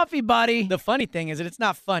drink coffee, buddy. The funny thing is that it's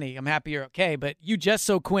not funny. I'm happy you're okay, but you just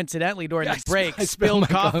so coincidentally during the break spilled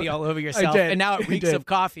coffee all over yourself, and now it reeks of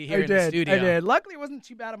coffee here in the studio. I did. Luckily, it wasn't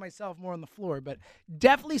too bad on myself, more on the floor, but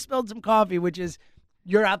definitely spilled some coffee, which is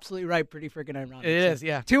You're absolutely right. Pretty freaking ironic. It is,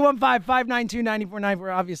 yeah.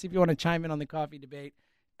 215-592-9494. Obviously, if you want to chime in on the coffee debate.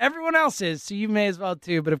 Everyone else is, so you may as well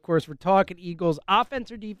too. But, of course, we're talking Eagles,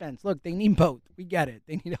 offense or defense. Look, they need both. We get it.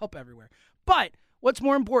 They need help everywhere. But what's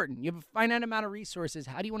more important? You have a finite amount of resources.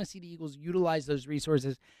 How do you want to see the Eagles utilize those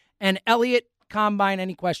resources? And, Elliot, Combine,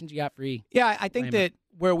 any questions you got for E? Yeah, I think that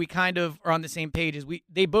where we kind of are on the same page is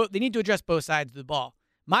they need to address both sides of the ball.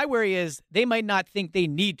 My worry is they might not think they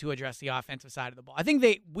need to address the offensive side of the ball. I think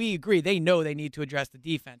we agree. They know they need to address the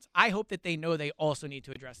defense. I hope that they know they also need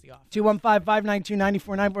to address the offense.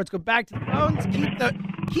 215-592-9494. Let's go back to the phones.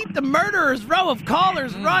 Keep the murderer's row of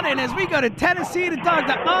callers running as we go to Tennessee to talk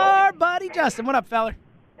to our buddy Justin. What up, feller?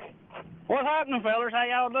 What's happening, fellers? How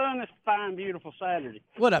y'all doing this fine, beautiful Saturday?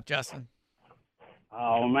 What up, Justin?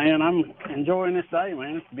 Oh, man, I'm enjoying this day,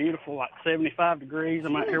 man. It's beautiful, like 75 degrees.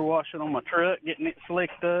 I'm out here washing on my truck, getting it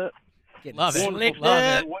slicked up. Love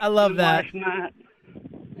it. I love that. Last night.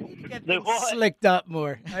 I need to get things slicked up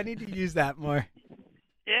more. I need to use that more.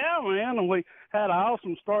 Yeah, man, and we had an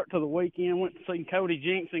awesome start to the weekend. Went to see Cody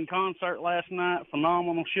Jinks in concert last night.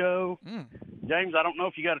 Phenomenal show. James, I don't know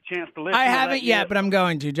if you got a chance to listen I to haven't that yet, but I'm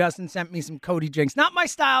going to. Justin sent me some Cody Jinks. Not my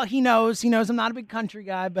style. He knows. I'm not a big country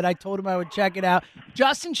guy, but I told him I would check it out.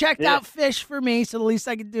 Justin checked out Fish for me, so the least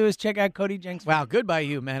I could do is check out Cody Jinks. Wow, good by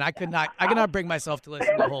you, man. I could not bring myself to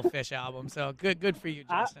listen to the whole Fish album. So good for you,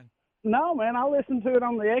 Justin. No, man, I listen to it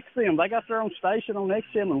on the XM. They got their own station on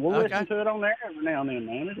XM, and we'll listen to it on there every now and then,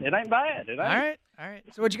 man. It ain't bad. It ain't. All right.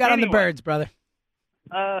 So what you got on the Birds, brother?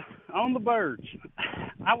 On the Birds,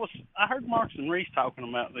 I heard Marks and Reese talking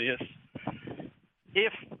about this.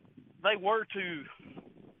 If they were to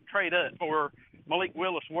trade up, or Malik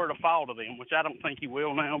Willis were to fall to them, which I don't think he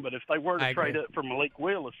will now, but if they were to trade up for Malik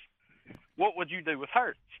Willis, what would you do with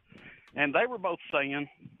Hurts? And they were both saying,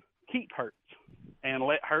 keep Hurts and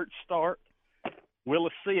let Hurts start.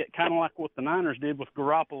 Willis see it, kind of like what the Niners did with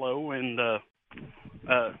Garoppolo and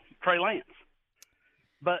Trey Lance.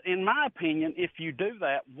 But in my opinion, if you do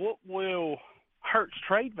that, what will Hurts'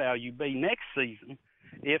 trade value be next season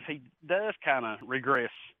if he does kind of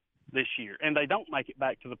regress this year and they don't make it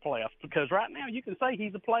back to the playoffs? Because right now you can say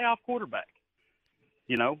he's a playoff quarterback.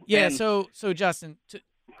 Yeah. So Justin,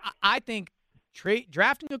 I think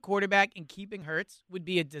drafting a quarterback and keeping Hurts would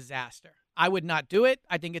be a disaster. I would not do it.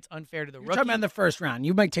 I think it's unfair to the rookie. You're talking about in the first round.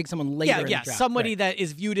 You might take someone later in the draft. Somebody that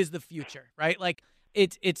is viewed as the future, right? Like I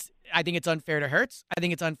think it's unfair to Hurts. I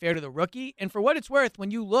think it's unfair to the rookie. And for what it's worth, when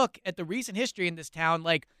you look at the recent history in this town,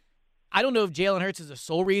 like, I don't know if Jalen Hurts is the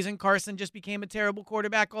sole reason Carson just became a terrible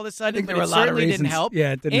quarterback all of a sudden, but it certainly didn't help.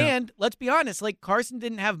 Yeah, it didn't help. And let's be honest, like, Carson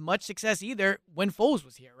didn't have much success either when Foles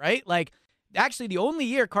was here, right? Like, actually, the only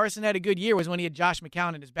year Carson had a good year was when he had Josh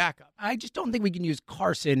McCown in his backup. I just don't think we can use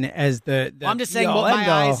Carson as the I'm just saying what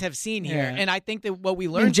my eyes have seen here. Yeah. And I think that what we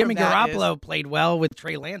learned Jimmy from that Garoppolo played well with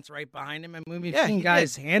Trey Lance right behind him. I mean, we've seen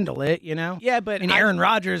guys handle it, Yeah, but Aaron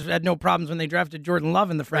Rodgers had no problems when they drafted Jordan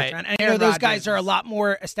Love in the first round. And those guys are a lot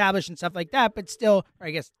more established and stuff like that, but still, or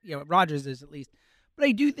I guess, Rodgers is at least. But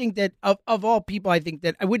I do think that of all people, I think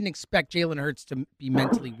that I wouldn't expect Jalen Hurts to be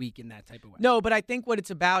mentally weak in that type of way. No, but I think what it's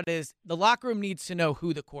about is the locker room needs to know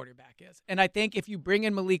who the quarterback is. And I think if you bring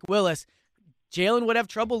in Malik Willis, Jalen would have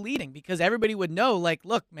trouble leading because everybody would know, like,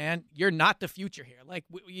 look, man, you're not the future here. Like,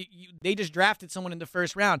 they just drafted someone in the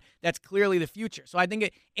first round. That's clearly the future. So I think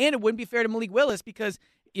it wouldn't be fair to Malik Willis because,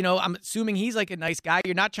 I'm assuming he's like a nice guy.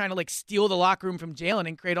 You're not trying to, like, steal the locker room from Jalen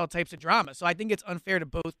and create all types of drama. So I think it's unfair to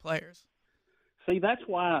both players. See, that's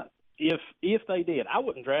why if they did, I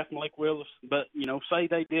wouldn't draft Malik Willis, but, say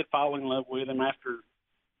they did fall in love with him after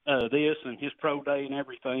this and his pro day and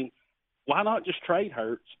everything, why not just trade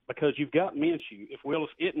Hurts? Because you've got Minshew. If Willis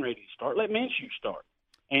isn't ready to start, let Minshew start.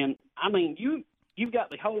 And, I mean, you've got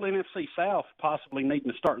the whole NFC South possibly needing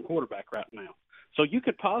a starting quarterback right now. So you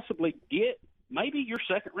could possibly get maybe your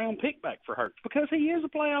second-round pick back for Hurts because he is a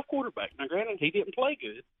playoff quarterback. Now, granted, he didn't play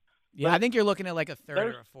good. Yeah, I think you're looking at like a third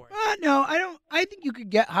or a fourth. No, I don't. I think you could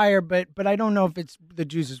get higher, but I don't know if it's the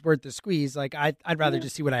juice is worth the squeeze. Like I'd rather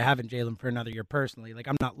just see what I have in Jalen for another year personally. Like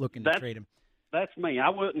I'm not looking to trade him. That's me. I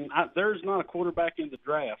wouldn't. There's not a quarterback in the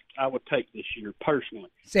draft I would take this year personally.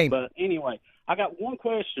 Same. But anyway, I got one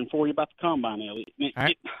question for you about the combine, Elliot.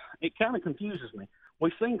 It kind of confuses me.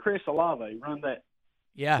 We've seen Chris Olave run that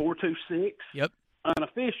 4.26. Yep.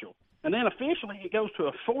 Unofficial. And then officially it goes to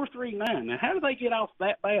a 4.39. Now, how do they get off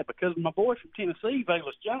that bad? Because my boy from Tennessee,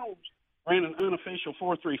 Velus Jones, ran an unofficial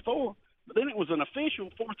 4.34, but then it was an official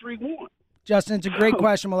 4.31. Justin, it's a great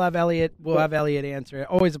question. We'll have Elliot answer it.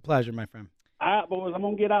 Always a pleasure, my friend. All right, boys, I'm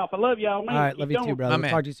going to get off. I love y'all, man. All right, love you too, brother. We'll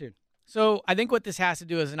talk to you soon. So I think what this has to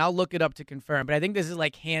do is, and I'll look it up to confirm, but I think this is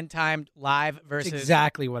like hand-timed live versus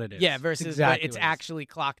exactly what it is. Yeah, versus exactly what it's actually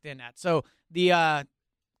clocked in at. So the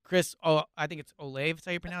Chris, I think it's Olave, is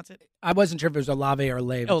how you pronounce it? I wasn't sure if it was Olave or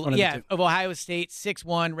Olave. Of Ohio State,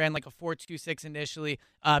 6'1", ran like a 4.26 initially.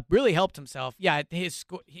 Really helped himself. Yeah,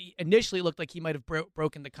 he initially looked like he might have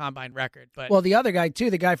broken the combine record. But well, the other guy, too,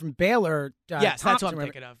 the guy from Baylor. Yes, that's what I'm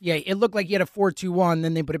thinking of. Yeah, it looked like he had a 4.21,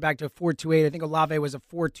 then they put it back to a 4.28. I think Olave was a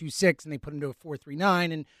 4.26, and they put him to a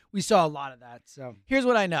 4.39, and we saw a lot of that. So here's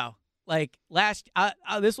what I know. Like this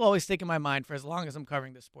will always stick in my mind for as long as I'm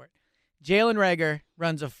covering this sport. Jalen Reagor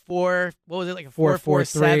runs a 4.47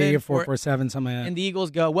 or 4.47, something like that. And the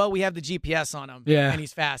Eagles go, well, we have the GPS on him, and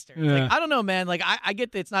he's faster. Yeah. Like, I don't know, man. Like I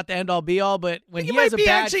get that it's not the end all be all, but when he might has a be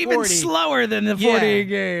bad actually 40, even slower than the 40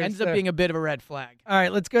 game. Ends up being a bit of a red flag. All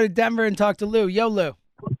right, let's go to Denver and talk to Lou. Yo, Lou.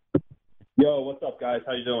 Yo, what's up, guys?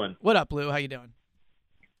 How you doing? What up, Lou? How you doing?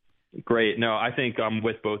 Great. No, I think I'm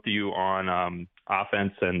with both of you on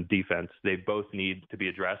offense and defense. They both need to be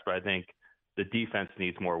addressed, but I think the defense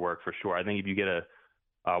needs more work for sure. I think if you get a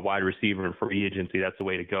wide receiver in free agency, that's the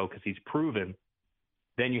way to go because he's proven.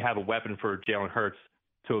 Then you have a weapon for Jalen Hurts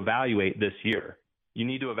to evaluate this year. You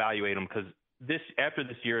need to evaluate him because after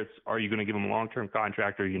this year, it's are you going to give him a long-term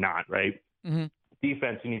contract or are you not, right? Mm-hmm.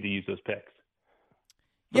 Defense, you need to use those picks.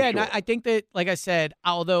 Yeah, and I think that, like I said,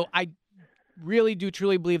 although I really do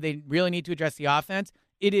truly believe they really need to address the offense,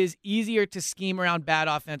 it is easier to scheme around bad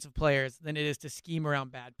offensive players than it is to scheme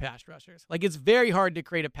around bad pass rushers. Like, it's very hard to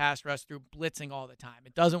create a pass rush through blitzing all the time.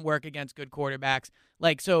 It doesn't work against good quarterbacks.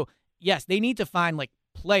 Like, so, yes, they need to find, like,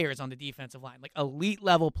 players on the defensive line, like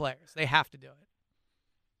elite-level players. They have to do it.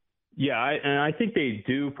 Yeah, and I think they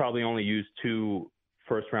do probably only use 2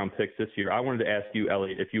 first-round picks this year. I wanted to ask you,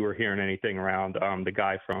 Elliot, if you were hearing anything around the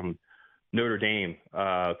guy from Notre Dame,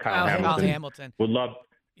 Kyle Hamilton.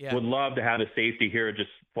 Would love to have a safety here. Just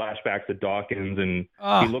flashbacks to Dawkins, and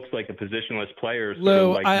he looks like a positionless player.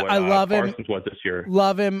 Lou, like I love Parsons him. Was this year.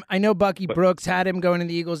 Love him. I know Bucky Brooks had him going to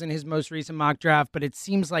the Eagles in his most recent mock draft, but it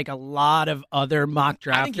seems like a lot of other mock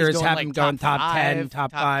drafters have him going top 10,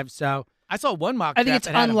 top 5. So I saw one mock I draft.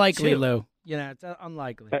 think it's unlikely, Lou. You know, it's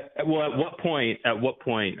unlikely. Well, at what point?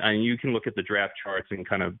 I mean, you can look at the draft charts and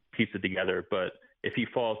kind of piece it together. But if he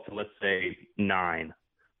falls to, let's say, 9,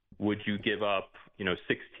 would you give up,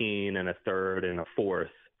 16 and a third and a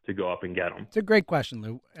fourth to go up and get him? It's a great question,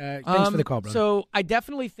 Lou. Thanks for the call, brother. So I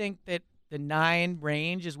definitely think that the 9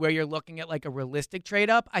 range is where you're looking at like a realistic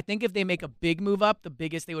trade up. I think if they make a big move up, the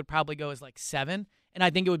biggest they would probably go is like 7. And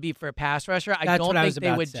I think it would be for a pass rusher. I don't think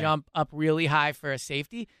they would jump up really high for a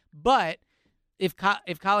safety. But if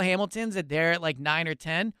Kyle Hamilton's there at like 9 or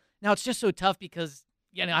 10, now it's just so tough because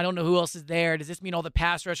I don't know who else is there. Does this mean all the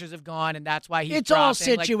pass rushers have gone and that's why he's It's dropping? all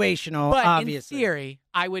situational, but obviously. In theory,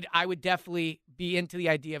 I would definitely be into the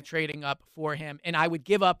idea of trading up for him. And I would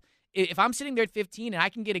give up, if I'm sitting there at 15 and I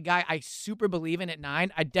can get a guy I super believe in at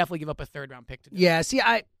 9, I'd definitely give up a third-round pick to do it. Yeah, see,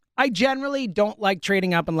 I generally don't like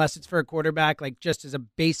trading up unless it's for a quarterback, like just as a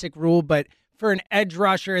basic rule. But for an edge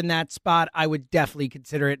rusher in that spot, I would definitely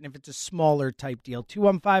consider it. And if it's a smaller type deal,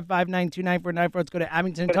 215-592-9494. Let's go to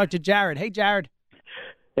Abington and talk to Jared. Hey, Jared.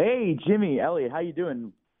 Hey, Jimmy, Elliot, how you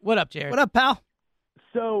doing? What up, Jared? What up, pal?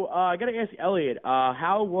 So I got to ask Elliot,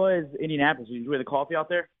 how was Indianapolis? Did you enjoy the coffee out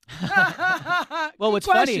there? Well, what's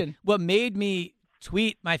funny, what made me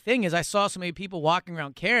tweet my thing is I saw so many people walking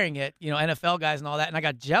around carrying it, NFL guys and all that, and I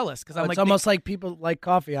got jealous because I'm like, it's almost like people like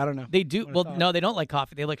coffee. I don't know. They do. Well, no, they don't like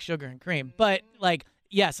coffee. They like sugar and cream. But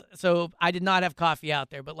yes. So I did not have coffee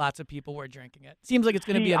out there, but lots of people were drinking it. Seems like it's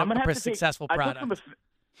going to be a successful product.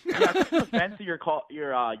 I took some offense to your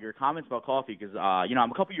comments about coffee because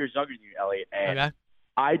I'm a couple years younger than you, Elliot, and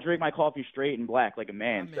I drink my coffee straight and black like a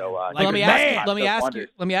man. So let me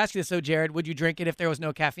ask you this, though, Jared. Would you drink it if there was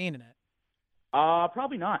no caffeine in it?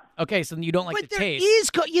 Probably not. Okay, so you don't like the taste.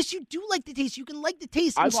 Yes, you do like the taste. You can like the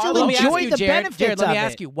taste and still enjoy the benefits Jared, let me of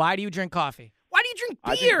ask you, why do you drink coffee? Why do you drink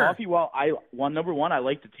beer? I drink coffee. Well, number one, I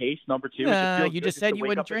like the taste. Number two, you just said you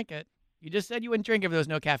wouldn't drink it. You just said you wouldn't drink if there was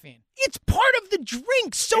no caffeine. It's part of the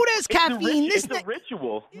drink. Soda has caffeine. It's a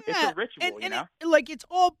ritual. Yeah. It's a ritual, it's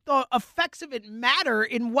all the effects of it matter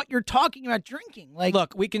in what you're talking about drinking.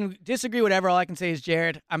 Look, we can disagree whatever. All I can say is,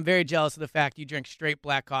 Jared, I'm very jealous of the fact you drink straight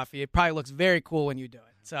black coffee. It probably looks very cool when you do it.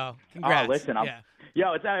 So, congrats. Oh, listen, I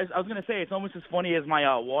was going to say, it's almost as funny as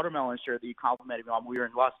my watermelon shirt that you complimented me on. We were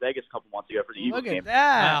in Las Vegas a couple months ago for the Eagles game. Look at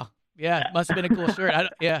that. Wow. Yeah, must have been a cool shirt.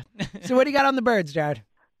 So what do you got on the birds, Jared?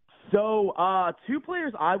 So 2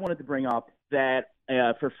 players I wanted to bring up that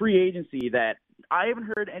for free agency that I haven't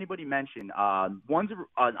heard anybody mention. One's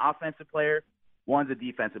an offensive player One's a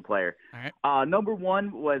defensive player. All right. Number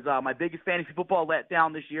one was my biggest fantasy football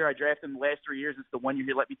letdown this year. I drafted him the last 3 years. It's the 1 year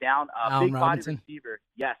he let me down. Allen Big Robinson. body receiver.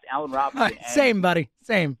 Yes, Allen Robinson. Same, buddy.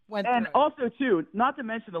 Same. And also, too, not to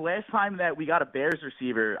mention the last time that we got a Bears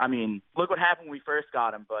receiver, I mean, look what happened when we first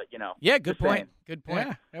got him, but, Yeah, good point. saying. Good point.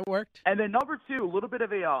 Yeah, it worked. And then number two, a little bit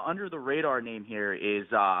of a under-the-radar name here is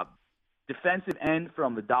defensive end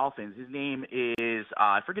from the Dolphins. His name is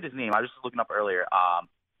I forget his name. I was just looking up earlier.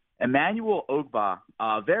 Emmanuel Ogba.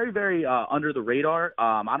 Very, very under the radar.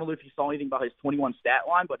 I don't know if you saw anything about his 21 stat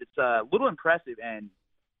line, but it's a little impressive, and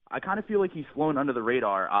I kind of feel like he's flown under the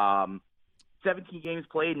radar. 17 games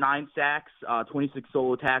played, 9 sacks, 26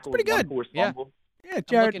 solo tackles, pretty good. 1 forced fumble. Yeah,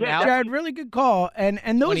 Jared, really good call. And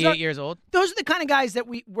those 28 years old. Those are the kind of guys that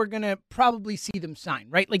we're going to probably see them sign,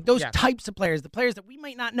 right? Like those types of players, the players that we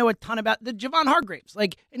might not know a ton about, the Javon Hargraves.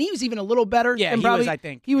 Like, and he was even a little better. Yeah, than he was, I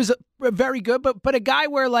think. He was very good, but a guy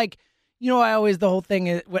where, like, the whole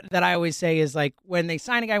thing that I always say is, like, when they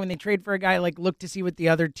sign a guy, when they trade for a guy, like, look to see what the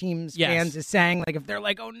other team's fans is saying. Like, if they're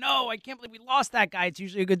like, oh, no, I can't believe we lost that guy, it's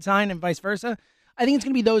usually a good sign, and vice versa. I think it's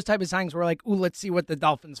going to be those type of signings where, like, ooh, let's see what the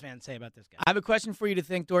Dolphins fans say about this guy. I have a question for you to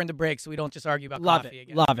think during the break so we don't just argue about coffee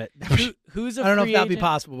again. Love it. Who's a I don't know if free that'd be agent-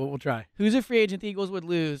 possible, but we'll try. Who's a free agent the Eagles would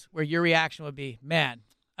lose where your reaction would be, man,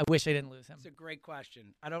 I wish I didn't lose him? It's a great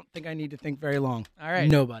question. I don't think I need to think very long. All right.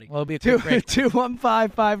 Nobody. Well, it'll be a quick break.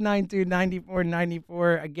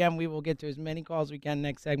 215-592-9494. Again, we will get to as many calls as we can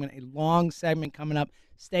next segment. A long segment coming up.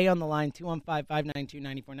 Stay on the line.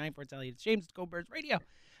 215-592-9494. It's Elliot James. It's Go Birds Radio.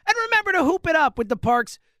 And remember to hoop it up with the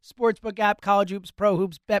Parks Sportsbook app, College Hoops, Pro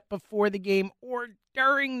Hoops, bet before the game or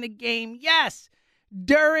during the game. Yes,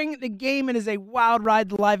 during the game. It is a wild ride,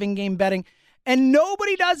 the live in-game betting. And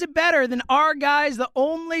nobody does it better than our guys, the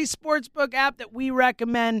only sportsbook app that we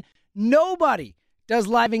recommend. Nobody does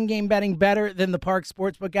live in-game betting better than the Parks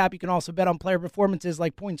Sportsbook app. You can also bet on player performances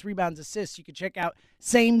like points, rebounds, assists. You can check out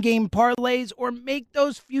same-game parlays or make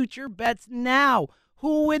those future bets now. Who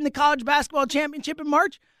will win the college basketball championship in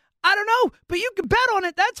March? I don't know, but you can bet on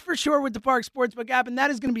it, that's for sure, with the Parks Sportsbook app, and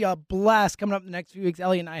that is going to be a blast coming up in the next few weeks.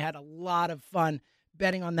 Ellie and I had a lot of fun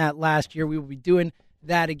betting on that last year. We will be doing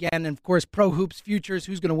that again. And, of course, Pro Hoops Futures,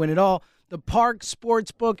 who's going to win it all? The Parks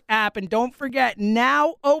Sportsbook app. And don't forget,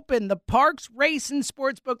 now open the Parks Race and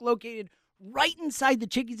Sportsbook located right inside the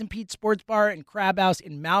Chickies and Pete's Sports Bar and Crab House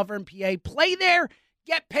in Malvern, PA. Play there,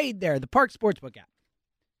 get paid there. The Parks Sportsbook app.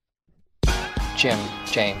 Jim,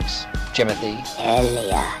 James, Jimothy,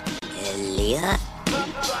 Elliot.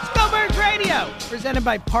 It's Go Birds Radio, presented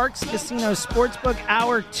by Parks Casino Sportsbook,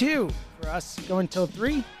 Hour 2. For us, going till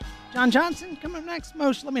 3. John Johnson coming up next.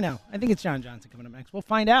 Mosh, let me know. I think it's John Johnson coming up next. We'll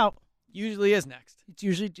find out. Usually is next. It's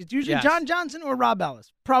usually Yes. John Johnson or Rob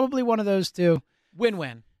Ellis. Probably one of those two.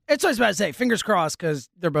 Win-win. It's what I was about to say. Fingers crossed, because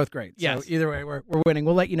they're both great. Yes. So either way, we're winning.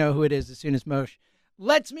 We'll let you know who it is as soon as Mosh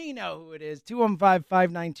lets me know who it is.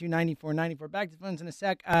 215-592-9494. Back to the phones in a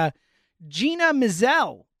sec. Gina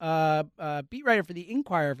Mizell, beat writer for the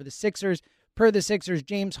Inquirer for the Sixers. Per the Sixers,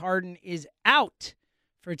 James Harden is out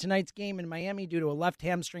for tonight's game in Miami due to a left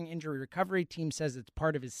hamstring injury recovery. Team says it's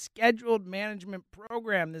part of his scheduled management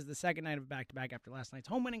program. This is the second night of back-to-back after last night's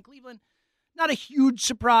home win in Cleveland. Not a huge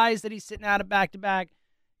surprise that he's sitting out of back-to-back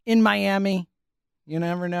in Miami. You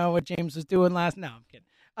never know what James was doing last. No, I'm kidding.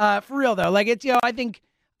 For real, though, like, it's, I think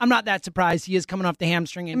I'm not that surprised. He is coming off the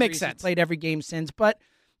hamstring injury. Makes sense. He's played every game since, but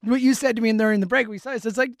what you said to me during the break, it's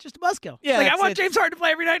like just a buzzkill. Yeah, I want James Harden to play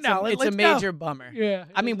every night now. It's a major bummer. Yeah.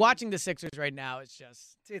 I mean, watching the Sixers right now,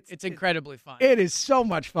 it's incredibly fun. It is so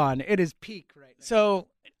much fun. It is peak right now. So,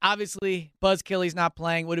 obviously, Buzz Killy's not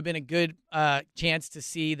playing. Would have been a good chance to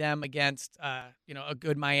see them against, a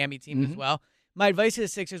good Miami team as well. My advice to the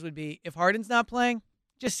Sixers would be, if Harden's not playing,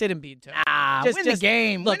 just sit Embiid toe. Win the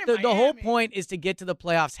game. Look, Win in the whole Miami. point is to get to the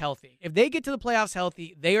playoffs healthy. If they get to the playoffs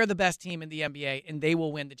healthy, they are the best team in the NBA, and they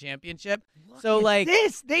will win the championship. They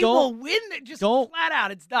will win it just flat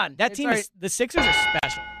out. It's done. That team is the Sixers are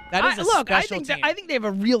special. That is a special team. I think they have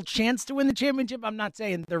a real chance to win the championship. I'm not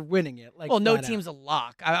saying they're winning it. Well, no flat out. team's a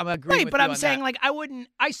lock. I'm agreeing with but you I'm on saying that.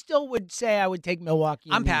 I still would say I would take Milwaukee.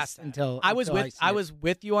 I'm past that. until I was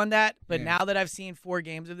with you on that, but Yeah. now that I've seen 4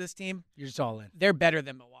 games of this team, You're just all in. they're better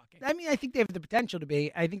than Milwaukee. I mean, I think they have the potential to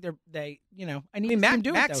be. I think I need I to mean, see them do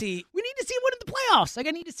it. Maxey- Though. We need to see him win in the playoffs. Like,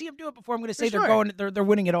 I need to see him do it before I'm going to say For they're sure. going. They're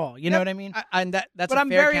winning it all. You know what I mean? And that's But a I'm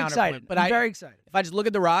fair very counterpoint. excited. But I'm very excited. If I just look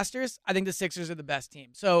at the rosters, I think the Sixers are the best team.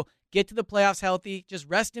 So get to the playoffs healthy. Just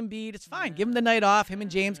rest Embiid. It's fine. Give him the night off. Him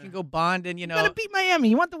and James can go bond and You got to beat Miami.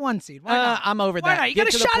 You want the 1 seed? Why not? I'm over Why that. not? You Get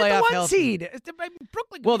got to a the shot at playoff the 1 healthy. seed.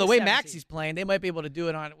 Brooklyn. Well, the way 7 Maxey's seed. playing, they might be able to do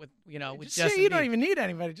it on it with with just you don't Embiid. even need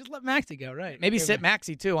anybody. Just let Maxey go. Right? Maybe Okay, sit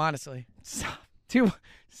Maxey too. Honestly,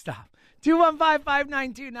 Stop.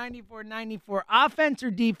 215-592-9494. Offense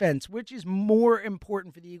or defense, which is more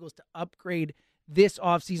important for the Eagles to upgrade this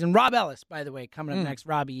offseason? Rob Ellis, by the way, coming up next.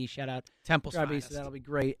 Robbie, shout out. Temple's Robbie, finest. so that'll be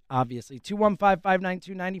great, obviously.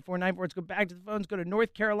 215-592-9494. Let's go back to the phones, go to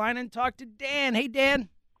North Carolina and talk to Dan. Hey, Dan.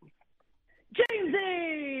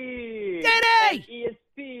 Jamesy! Danny!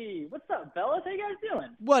 ESP. What's up, fellas? How you guys doing?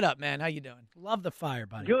 What up, man? How you doing? Love the fire,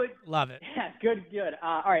 buddy. Good. Love it. Yeah, good.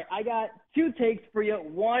 All right, I got two takes for you,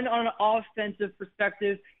 one on an offensive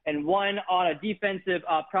perspective and one on a defensive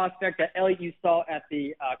prospect that Elliot you saw at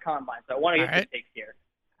the Combine. So I want to get your takes here.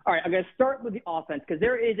 All right, I'm going to start with the offense because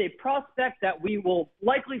there is a prospect that we will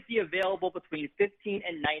likely see available between 15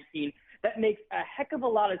 and 19 that makes a heck of a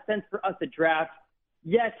lot of sense for us to draft.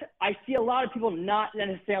 Yet I see a lot of people not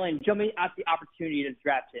necessarily jumping at the opportunity to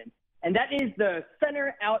draft him. And that is the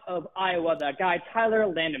center out of Iowa, the guy Tyler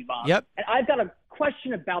Landenbaum. Yep. And I've got a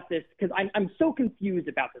question about this because I'm so confused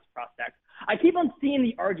about this prospect. I keep on seeing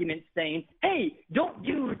the argument saying, hey, don't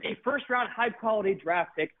use a first-round high-quality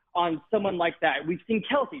draft pick on someone like that. We've seen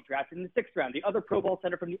Kelsey drafted in the 6th round. The other Pro Bowl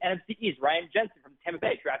center from the NFC East, Ryan Jensen from Tampa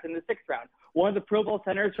Bay, drafted in the 6th round. One of the Pro Bowl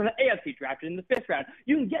centers from the AFC drafted in the 5th round.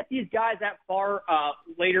 You can get these guys at far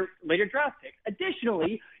later draft picks.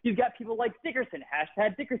 Additionally, you've got people like Dickerson,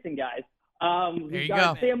 #Dickerson guys. We've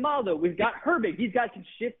got Sayamalo. We've got Herbig. These guys can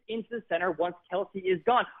shift into the center once Kelsey is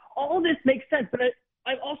gone. All this makes sense, but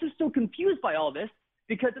I'm also so confused by all this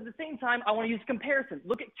because at the same time, I want to use a comparison.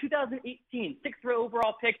 Look at 2018, 6th row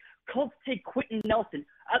overall pick. Colts take Quentin Nelson.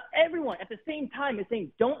 Everyone at the same time is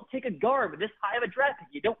saying, don't take a guard with this high of a draft pick.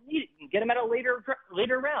 You don't need it. You can get him at a later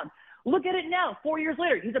round. Look at it now, 4 years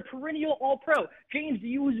later. He's a perennial All-Pro. James, to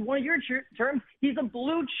use one of your terms, he's a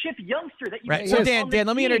blue-chip youngster that you right. So Dan,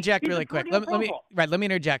 let me interject really quick. Let me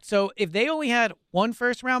interject. So if they only had one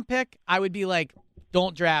first-round pick, I would be like,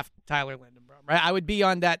 don't draft Tyler Lindenbaum, right? I would be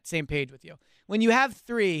on that same page with you. When you have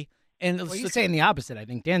three, and he's saying the opposite. I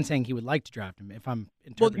think Dan's saying he would like to draft him. If I'm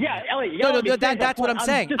interpreting. Well, yeah, Elliot. No, that's what I'm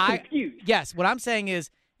saying. Just confused. Yes, what I'm saying is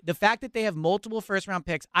the fact that they have multiple first-round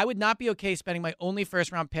picks. I would not be okay spending my only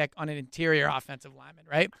first-round pick on an interior offensive lineman,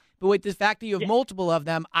 right? But with the fact that you have multiple of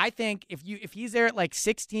them, I think if he's there at like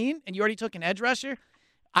 16 and you already took an edge rusher,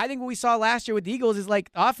 I think what we saw last year with the Eagles is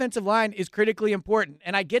like the offensive line is critically important.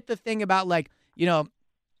 And I get the thing about like, Jeff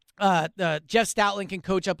Stoutland can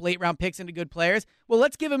coach up late-round picks into good players. Well,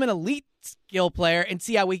 let's give him an elite skill player and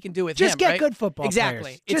see how we can do with him. Just get right? good football exactly.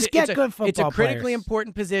 players. Just get good football players. It's a critically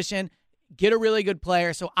important position. Get a really good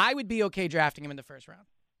player. So I would be okay drafting him in the first round.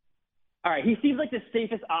 All right, he seems like the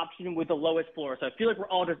safest option with the lowest floor. So I feel like we're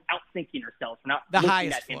all just outthinking ourselves. We're not the looking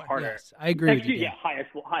highest at him floor. harder. Yes, I agree with you. Yeah,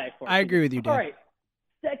 highest floor. I agree with you, Dan. All right,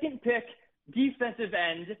 second pick, defensive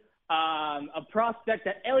end. A prospect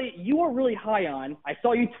that, Elliot, you are really high on. I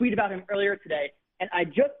saw you tweet about him earlier today, and I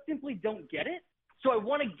just simply don't get it. So I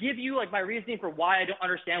want to give you like my reasoning for why I don't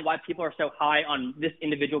understand why people are so high on this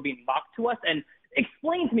individual being mocked to us, and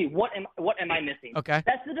explain to me what am I missing? Okay.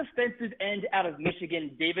 That's the defensive end out of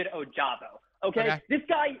Michigan, David Ojabo. Okay? This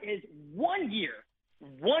guy is 1 year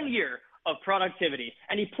of productivity,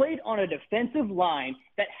 and he played on a defensive line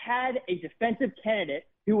that had a defensive candidate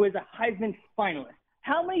who was a Heisman finalist.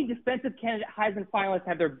 How many defensive candidate Heisman finalists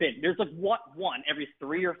have there been? There's like one every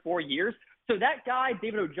 3 or 4 years. So that guy,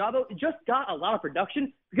 David Ojabo, just got a lot of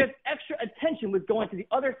production because extra attention was going to the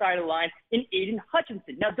other side of the line in Aiden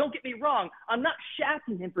Hutchinson. Now, don't get me wrong. I'm not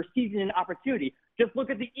shafting him for seizing an opportunity. Just look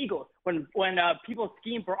at the Eagles. When people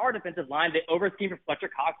scheme for our defensive line, they over-scheme for Fletcher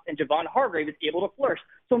Cox, and Javon Hargrave is able to flourish.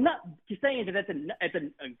 So I'm not saying that it's a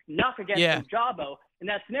knock against Ojabo in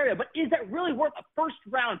that scenario, but is that really worth a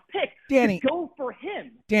first-round pick Danny, to go for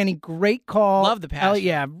him? Danny, great call. Love the passion.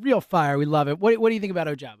 Yeah, real fire. We love it. What do you think about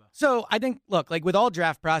Ojabo? So I think, look, like with all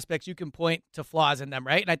draft prospects, you can point to flaws in them,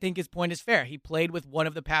 right? And I think his point is fair. He played with one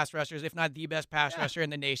of the pass rushers, if not the best pass rusher in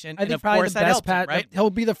the nation. I think of probably course the that best helped him, right? He'll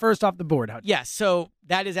be the first off the board. Hutchinson. Yes, so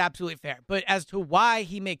that is absolutely fair. But as to why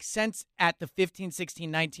he makes sense at the 15,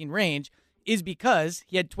 16, 19 range is because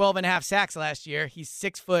he had 12 and a half sacks last year. He's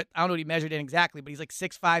 6 foot. I don't know what he measured in exactly, but he's like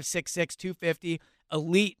 6'5", 6'6", 250,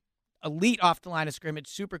 elite off the line of scrimmage,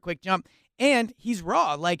 super quick jump. And he's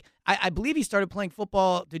raw. Like, I believe he started playing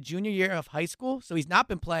football the junior year of high school, so he's not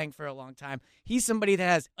been playing for a long time. He's somebody that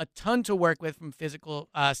has a ton to work with from a physical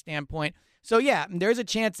standpoint. So, yeah, there's a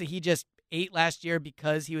chance that he just ate last year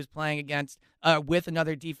because he was playing against with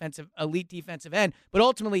another elite defensive end. But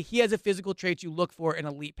ultimately, he has a physical trait you look for in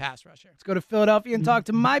an elite pass rusher. Let's go to Philadelphia and talk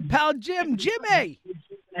to my pal Jim. Jimmy!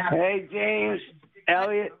 Hey, James.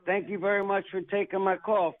 Elliot, thank you very much for taking my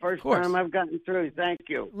call. First time I've gotten through. Thank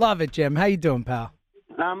you. Love it, Jim. How you doing, pal?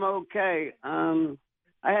 I'm okay.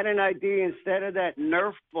 I had an idea instead of that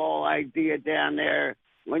Nerf ball idea down there.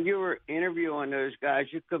 When you were interviewing those guys,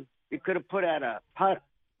 you could have put out a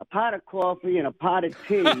pot of coffee and a pot of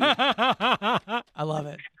tea. I love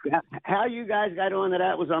it. How you guys got onto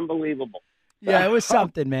that was unbelievable. Yeah, it was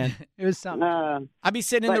something, man. It was something. I'd be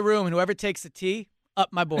sitting in the room, and whoever takes the tea,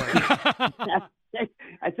 up my board.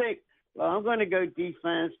 I think, well, I'm going to go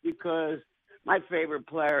defense because my favorite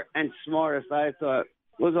player and smartest, I thought,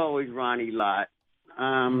 was always Ronnie Lott.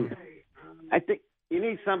 I think you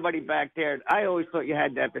need somebody back there. I always thought you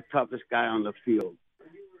had to have the toughest guy on the field.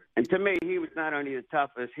 And to me, he was not only the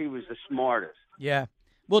toughest, he was the smartest. Yeah.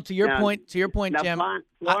 Well, to your point, Jim.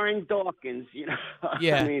 Lauren Dawkins,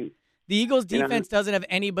 Yeah. I mean, the Eagles' defense doesn't have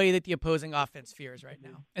anybody that the opposing offense fears right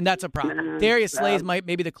now, and that's a problem. Darius Slay's might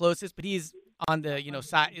maybe the closest, but he's on the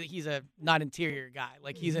side. He's a not interior guy,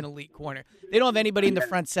 like he's an elite corner. They don't have anybody in the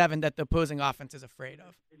front seven that the opposing offense is afraid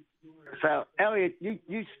of. So, Elliot, did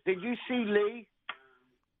you see Lee,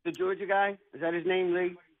 the Georgia guy? Is that his name,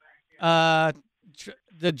 Lee?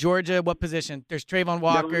 The Georgia, what position? There's Trayvon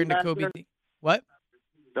Walker, Nakobe Dean. What?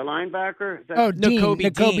 The linebacker?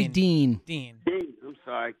 Nakobe Dean. Dean. I'm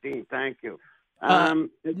sorry, Dean. Thank you. No,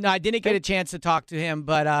 I didn't get a chance to talk to him,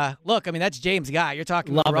 but look, I mean, that's James' guy. You're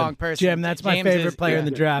talking to the wrong person. Jim, that's my favorite player in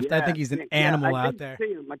the draft. I think he's an animal out there.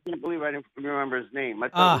 I can't believe I didn't remember his name. I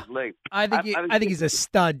thought it was late. I think he's a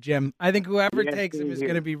stud, Jim. I think whoever takes him is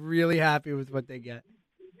going to be really happy with what they get.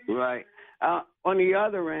 Right. On the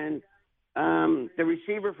other end, the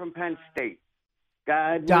receiver from Penn State,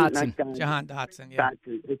 Jahan Dotson. Yeah.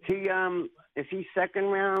 Dotson. Is he second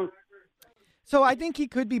round? So I think he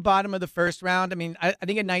could be bottom of the first round. I mean, I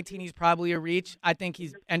think at 19 he's probably a reach. I think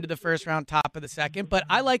he's end of the first round, top of the second. But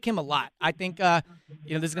I like him a lot. I think, this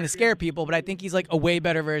is going to scare people, but I think he's like a way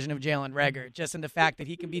better version of Jalen Reagor, just in the fact that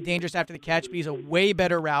he can be dangerous after the catch, but he's a way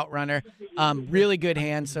better route runner, really good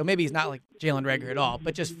hands. So maybe he's not like Jalen Reagor at all,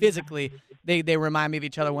 but just physically they remind me of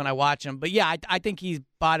each other when I watch them. But yeah, I think he's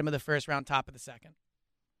bottom of the first round, top of the second.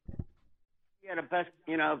 Yeah,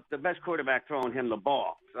 the best quarterback throwing him the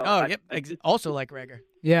ball. So also like Reagor.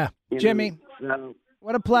 Yeah. Jimmy,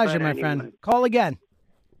 what a pleasure, my friend. Call again.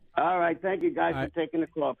 All right. Thank you, guys, for taking the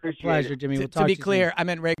call. Appreciate pleasure, it. Jimmy. We'll to be clear, I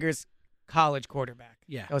meant Reagor's college quarterback.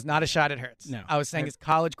 Yeah. That was not a shot at Hurts. No. I was saying his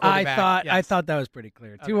college quarterback. I thought that was pretty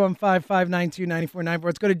clear. 215-592-9494.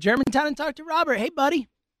 Let's go to Germantown and talk to Robert. Hey, buddy.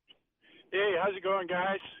 Hey, how's it going,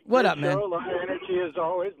 guys? What up, man? A lot of energy as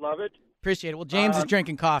always. Love it. Appreciate it. Well, James is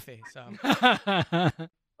drinking coffee, so.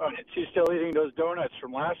 She's still eating those donuts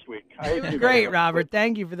from last week. Great, Robert.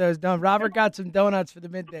 Thank you for those donuts. Robert got some donuts for the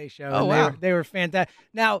midday show. Oh, wow. They were fantastic.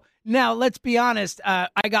 Now, let's be honest. I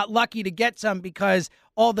got lucky to get some because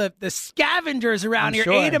all the scavengers around here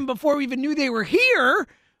ate them before we even knew they were here,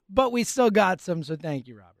 but we still got some, so thank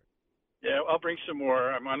you, Robert. Yeah, I'll bring some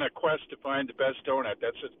more. I'm on a quest to find the best donut.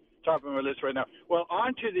 That's at the top of my list right now. Well,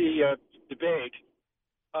 on to the debate.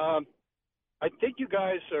 I think you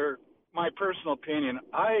guys are, my personal opinion,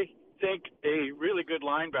 I think a really good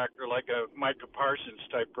linebacker like a Micah Parsons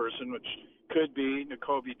type person, which could be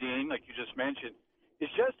Nakobe Dean, like you just mentioned, is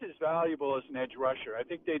just as valuable as an edge rusher. I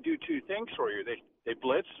think they do two things for you. They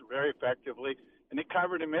blitz very effectively, and they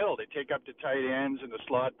cover the middle. They take up the tight ends and the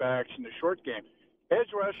slot backs in the short game.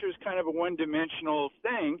 Edge rusher is kind of a one-dimensional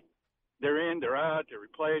thing. They're in, they're out, they're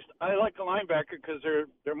replaced. I like a linebacker because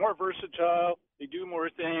they're more versatile. They do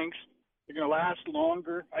more things. They're going to last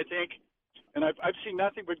longer, I think. And I've seen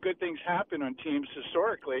nothing but good things happen on teams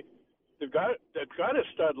historically. They've got a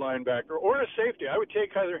stud linebacker or a safety. I would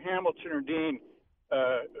take either Hamilton or Dean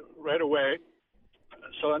right away.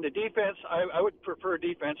 So on the defense, I would prefer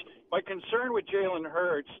defense. My concern with Jalen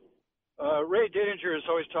Hurts, Ray Didinger is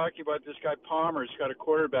always talking about this guy Palmer. He's got a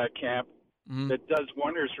quarterback camp that does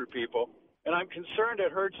wonders for people. And I'm concerned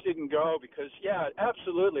that Hurts didn't go because, yeah,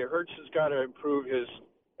 absolutely, Hurts has got to improve his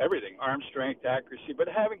everything, arm strength, accuracy. But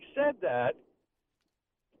having said that,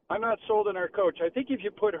 I'm not sold on our coach. I think if you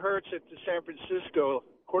put Hurts at the San Francisco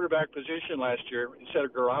quarterback position last year instead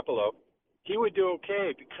of Garoppolo, he would do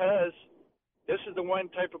okay because this is the one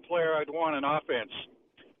type of player I'd want on offense.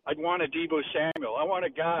 I'd want a Deebo Samuel. I want a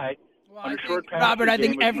guy on a short pass. Robert, I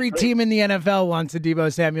think every team in the NFL wants a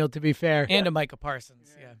Deebo Samuel, to be fair. And a Micah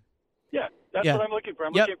Parsons, yeah. Yeah, that's what I'm looking for.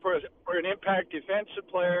 I'm looking for an impact defensive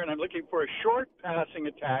player, and I'm looking for a short passing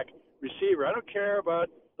attack receiver. I don't care about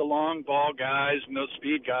the long ball guys and those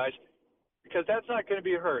speed guys because that's not going to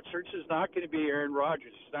be Hurts. Hurts is not going to be Aaron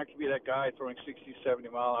Rodgers. He's not going to be that guy throwing 60,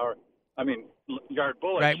 70-mile-an-hour, yard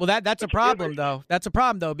bullets. Right. Well, that's a problem, though. That's a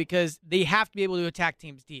problem, though, because they have to be able to attack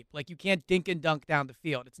teams deep. Like, you can't dink and dunk down the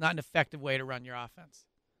field. It's not an effective way to run your offense.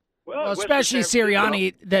 Well, especially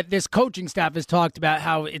Sirianni, that this coaching staff has talked about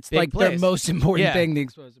how it's Big like plays. their most important thing, the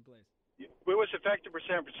explosive plays. It was effective for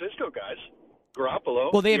San Francisco guys.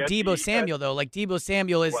 Garoppolo. Well, they have he Deebo had- Samuel, though. Like, Deebo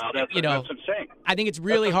Samuel is, Well, that's you know, what I'm saying. I think it's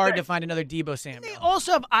really That's what I'm hard to saying. find another Deebo Samuel. They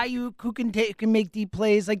also have Ayuk who can make deep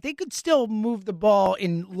plays. Like, they could still move the ball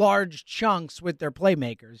in large chunks with their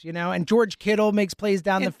playmakers, you know? And George Kittle makes plays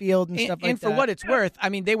down the field and stuff like and that. for what it's worth, I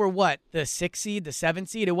mean, they were what, the 6th seed, the 7th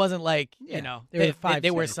seed? It wasn't like, you know, they were the 5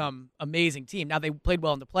 they were seed. some amazing team. Now, they played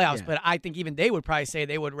well in the playoffs, Yeah. but I think even they would probably say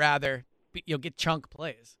they would rather get chunk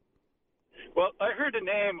plays. Well, I heard a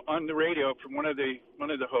name on the radio from one of the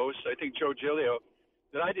hosts, I think Joe Giglio,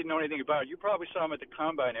 that I didn't know anything about. You probably saw him at the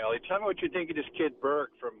Combine, Ellie. Tell me what you think of this kid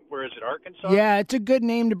Burke from, where is it, Arkansas? Yeah, it's a good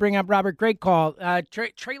name to bring up, Robert. Great call.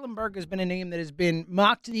 Traylon Burke has been a name that has been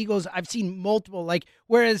mocked to the Eagles. I've seen multiple, like,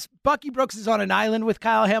 whereas Bucky Brooks is on an island with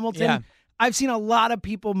Kyle Hamilton, Yeah. I've seen a lot of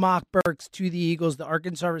people mock Burks to the Eagles, the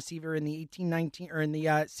Arkansas receiver in the 18-19 or in the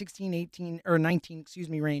 16-18 or 19,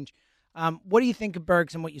 range. What do you think of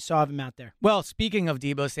Burks and what you saw of him out there? Well, speaking of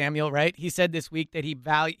Deebo Samuel, right? He said this week that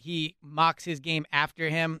he mocks his game after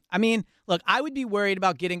him. I mean, look, I would be worried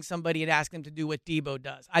about getting somebody and asking him to do what Deebo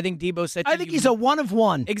does. I think Deebo's such I think he's a one of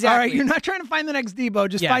one. Exactly. All right, you're not trying to find the next Debo.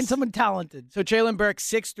 Just Yes. find someone talented. So Traylon Burke,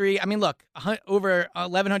 6'3". I mean, look, over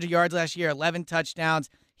 1,100 yards last year, 11 touchdowns.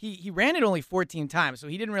 He ran it only 14 times, so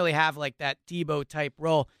he didn't really have like that Deebo-type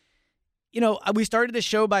role. You know, we started the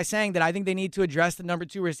show by saying that I think they need to address the number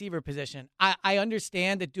 2 receiver position. I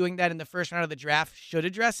understand that doing that in the first round of the draft should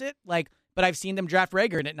address it, but I've seen them draft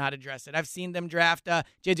Rager and not address it. I've seen them draft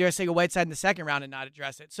J.J. Arcega-Whiteside in the second round and not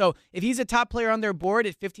address it. So if he's a top player on their board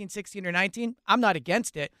at 15, 16, or 19, I'm not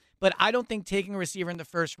against it, but I don't think taking a receiver in the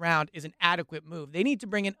first round is an adequate move. They need to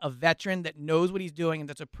bring in a veteran that knows what he's doing and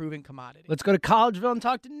that's a proven commodity. Let's go to Collegeville and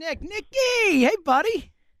talk to Nick. Nicky, hey,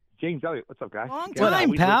 buddy. James Elliott, what's up, guys? Long Again,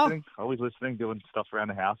 time, pal. Always listening, doing stuff around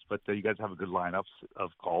the house, but you guys have a good lineup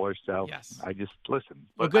of callers, so yes. I just listen.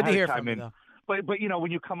 Well, But good I to had hear time from you, in- though. But you know,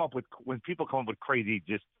 when people come up with crazy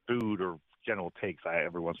just food or general takes,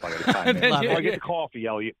 every once in a while I got to chime in. Love Before I it. get to coffee,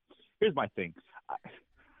 Elliott, here's my thing.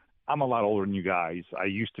 I'm a lot older than you guys. I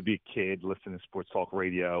used to be a kid listening to sports talk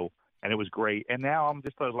radio, and it was great. And now I'm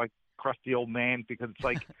just like crusty old man because it's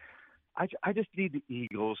like I just need the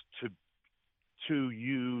Eagles to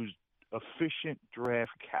use efficient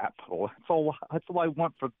draft capital. That's all I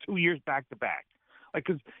want for 2 years back to back. Like,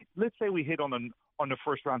 because let's say we hit on the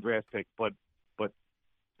first round draft pick, but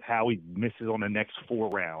Howie misses on the next 4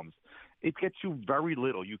 rounds. It gets you very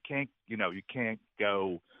little. You can't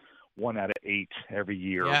go 1 out of 8 every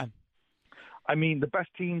year. Yeah. I mean, the best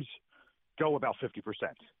teams go about 50%.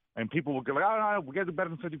 And people will go like, oh, no, we got to do better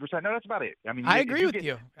than 50%. No, that's about it. I mean, I if agree with get-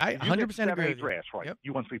 you. I if you get 100% 7, agree 8 with you. drafts, right? Yep.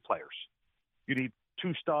 You want 3 players. You need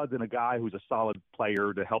 2 studs and a guy who's a solid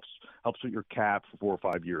player that helps with your cap for 4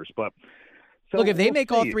 or 5 years. But so Look, if they we'll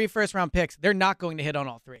make all see. 3 first-round picks, they're not going to hit on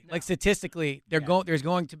all 3. Like, statistically, there's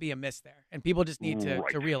going to be a miss there, and people just need to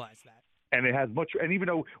Right. realize that. And it has much. And even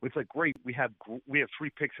though it's like great, we have 3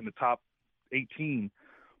 picks in the top 18,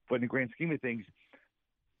 but in the grand scheme of things,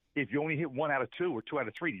 if you only hit 1 out of 2 or 2 out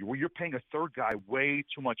of 3, where you're paying a third guy way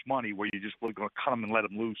too much money, where you're just going to cut him and let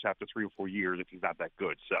him loose after 3 or 4 years if he's not that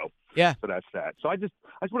good. So yeah, so that's that. So I just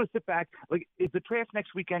want to sit back. Like, is the draft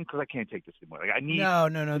next weekend? Because I can't take this anymore. Like, I need. No.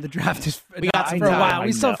 The draft is We got some for a time. while. I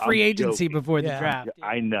We still know, have free I'm agency joking. before the Yeah. draft.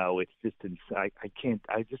 I know it's just insane. I can't.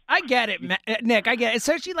 I get it, Nick. I get it.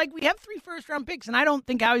 Especially like we have 3 first-round picks, and I don't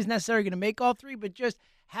think Howie's necessarily going to make all 3, but just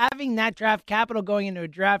having that draft capital going into a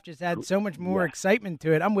draft just adds so much more excitement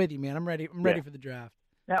to it. I'm with you, man. I'm ready. I'm ready Yeah. for the draft.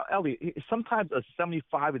 Now, Elliot, sometimes a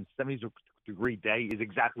 75 and 70-degree day is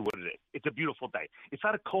exactly what it is. It's a beautiful day. It's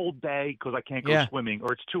not a cold day because I can't go Yeah. swimming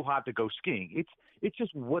or it's too hot to go skiing. It's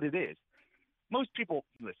just what it is. Most people,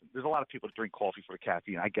 listen, there's a lot of people that drink coffee for the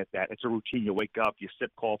caffeine. I get that. It's a routine. You wake up, you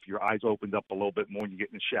sip coffee, your eyes opened up a little bit more, and you get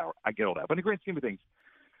in the shower. I get all that. But in the grand scheme of things,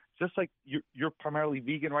 just like you're primarily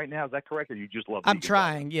vegan right now, is that correct? Or you just love I'm vegan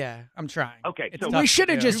trying. Yeah, I'm trying. Okay, It's so tough We should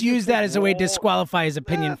to have do. just used that as a way to disqualify his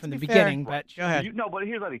opinion from the to be fair. beginning. But Go ahead. No, but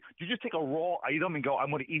here's the thing. You just take a raw item and go,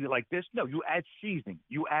 I'm going to eat it like this. No, you add seasoning.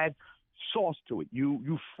 You add sauce to it.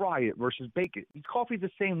 You fry it versus bake it. Coffee's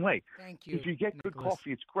the same way. Thank you. If you get good Nicholas.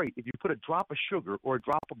 coffee, it's great. If you put a drop of sugar or a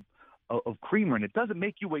drop of creamer in it, doesn't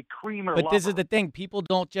make you a creamer But this is lover. the thing. People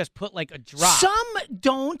don't just put like a drop. some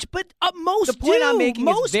don't, but most The point do. I'm making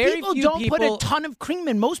is most very people few don't put a people- ton of cream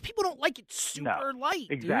in. Most people don't like it super No, light.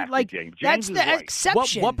 Dude. exactly, Like James. that's James is the right.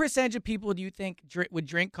 exception. What percentage of people do you think would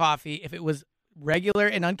drink coffee if it was regular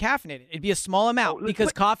and uncaffeinated? It'd be a small amount Oh, because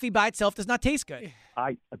but- coffee by itself does not taste good.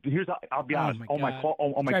 I'll be honest. my On my God.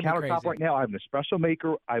 on my Drive me countertop crazy. right now, I have an espresso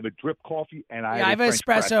maker, I have a drip coffee, and I have a an French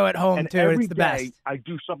espresso press. at home, and too. Every It's the best. day, I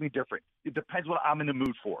do something different. It depends what I'm in the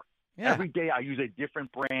mood for. Yeah. Every day I use a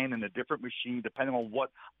different brand and a different machine depending on what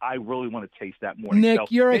I really want to taste that morning. Nick, So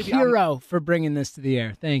you're a maybe I'm- hero for bringing this to the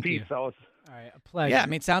air. Thank you. Peace, fellas. All right, a pleasure. Yeah, I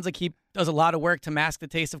mean, it sounds like he does a lot of work to mask the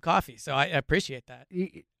taste of coffee, so I appreciate that.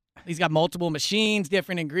 He's got multiple machines,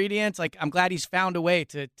 different ingredients. Like, I'm glad he's found a way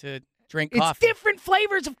to drink It's coffee. different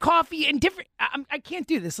flavors of coffee and different. I can't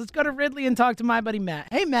do this. Let's go to Ridley and talk to my buddy Matt.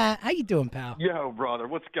 Hey, Matt, how you doing, pal? Yo, brother,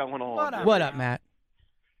 what's going on? What up, Matt?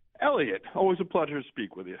 Elliot, always a pleasure to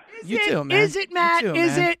speak with you. Too, man. Is it, Matt? You too,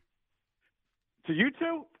 Is man. it? To you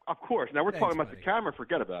two? Of course. Now we're talking about the camera.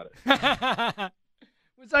 Forget about it.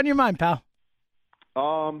 What's on your mind, pal?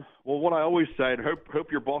 Well, what I always say, and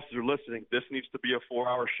hope your bosses are listening, this needs to be a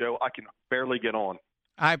 4-hour show. I can barely get on.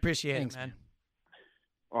 I appreciate it, man.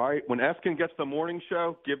 All right. When Eskin gets the morning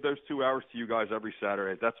show, give those 2 hours to you guys every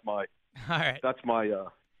Saturday. That's my. All right. That's my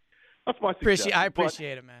suggestion. I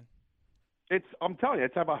appreciate it, man. I'm telling you,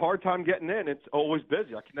 it's have a hard time getting in. It's always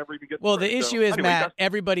busy. I can never even get. Well, through. the issue So, is, anyway, Matt,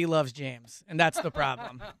 everybody loves James, and that's the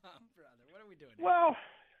problem. Well,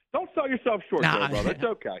 don't sell yourself short, Nah, there, brother. It's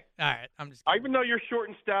okay. All right, I'm just. Even though you're short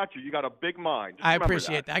in stature, you got a big mind. Just I remember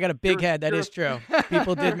appreciate that. I got a big head. That is true.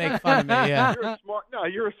 People did make fun of me. Yeah.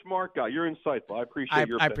 You're a smart guy. You're insightful. I appreciate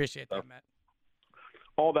your. I opinion. appreciate that, Matt.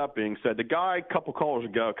 All that being said, the guy a couple callers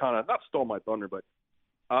ago kind of not stole my thunder, but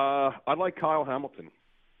I like Kyle Hamilton.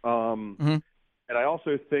 And I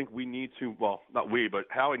also think we need to, well, not we, but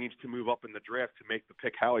Howie needs to move up in the draft to make the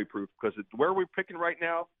pick Howie-proof because where we're picking right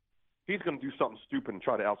now, he's going to do something stupid and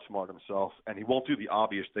try to outsmart himself, and he won't do the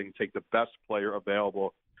obvious thing, take the best player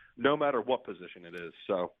available, no matter what position it is.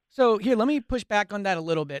 So here, let me push back on that a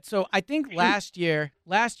little bit. So I think last year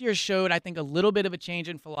showed, I think, a little bit of a change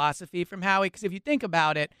in philosophy from Howie because if you think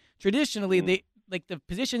about it, traditionally, the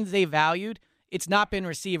positions they valued, it's not been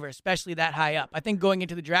receiver, especially that high up. I think going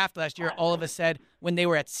into the draft last year, all of us said when they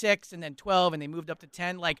were at 6 and then 12 and they moved up to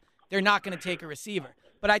 10, like they're not going to take a receiver.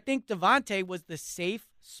 But I think Devontae was the safe,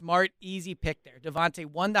 smart, easy pick there. Devontae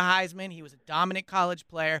won the Heisman. He was a dominant college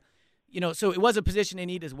player. So it was a position in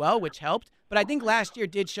need as well, which helped. But I think last year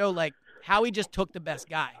did show like how he just took the best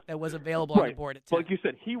guy that was available on the board at 10. Like you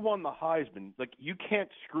said, he won the Heisman. Like you can't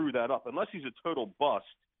screw that up unless he's a total bust.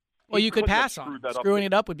 Well, you could pass on him. Screwing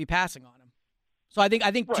it up would be passing on him. So I think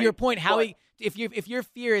to your point, Howie, if your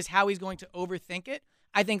fear is how he's going to overthink it,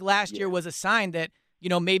 I think last year was a sign that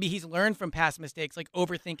maybe he's learned from past mistakes, like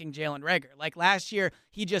overthinking Jalen Reagor. Like last year,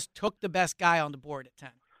 he just took the best guy on the board at 10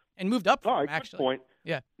 and moved up for him, actually. Good point.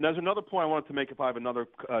 Yeah. And there's another point I wanted to make if I have another.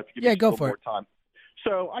 To give you go a little for more it. Time.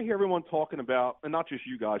 So I hear everyone talking about, and not just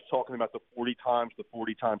you guys, talking about the 40 times, the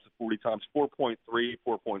 40 times, the 40 times, 4.3,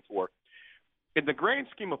 4.4. In the grand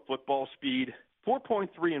scheme of football speed,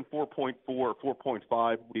 4.3 and 4.4 or 4.5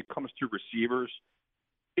 when it comes to receivers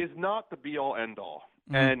is not the be-all, end-all.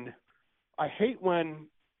 Mm-hmm. And I hate when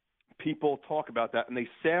people talk about that and they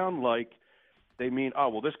sound like they mean, oh,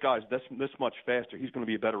 well, this guy's this much faster. He's going to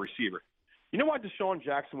be a better receiver. You know why Deshaun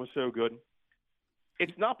Jackson was so good?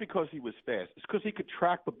 It's not because he was fast. It's because he could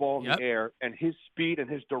track the ball in the air, and his speed and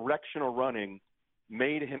his directional running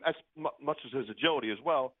made him, as much as his agility as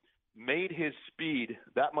well, made his speed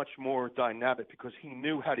that much more dynamic because he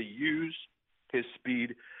knew how to use his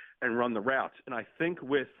speed and run the routes. And I think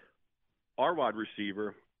with our wide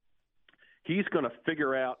receiver, he's going to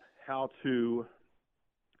figure out how to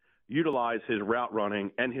utilize his route running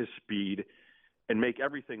and his speed and make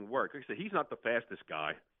everything work. Like I said, he's not the fastest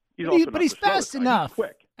guy. But he's fast enough. He's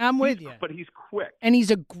quick. I'm with you. But he's quick. And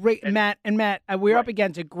he's a great Matt. We're up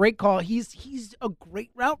against a great call. He's a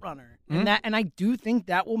great route runner, and I do think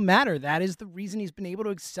that will matter. That is the reason he's been able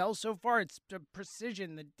to excel so far. It's the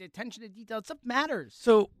precision, the attention to detail. Stuff matters.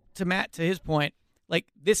 So to his point, like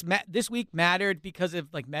this week mattered because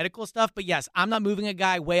of like medical stuff. But yes, I'm not moving a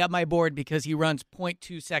guy way up my board because he runs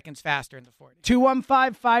 0.2 seconds faster in the 40.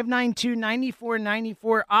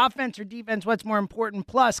 215-592-9494. Offense or defense, what's more important?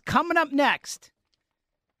 Plus, coming up next,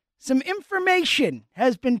 some information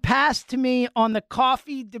has been passed to me on the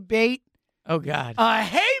coffee debate. Oh, God. A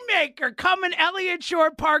haymaker coming Elliott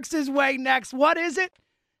Shore Parks' way next. What is it?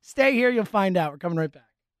 Stay here. You'll find out. We're coming right back.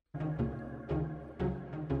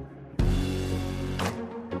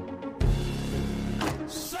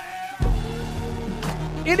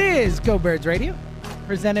 It is Go Birds Radio,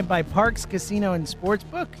 presented by Parks Casino and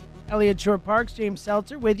Sportsbook. Elliott Shore Parks, James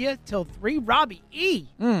Seltzer with you till 3. Robbie E.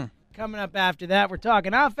 Coming up after that, we're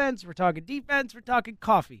talking offense, we're talking defense, we're talking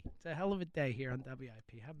coffee. It's a hell of a day here on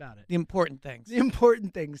WIP. How about it? The important things. The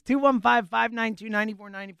important things.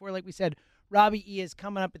 215-592-9494. Like we said, Robbie E is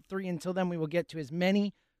coming up at 3. Until then, we will get to as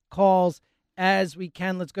many calls as we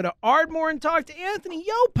can. Let's go to Ardmore and talk to Anthony.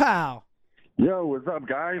 Yo, pal. Yo, what's up,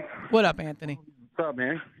 guys? What up, Anthony? What's up,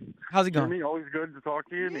 man? How's it going? Jimmy, always good to talk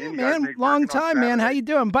to you. Yeah, man, long time, man. How you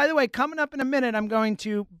doing? By the way, coming up in a minute, I'm going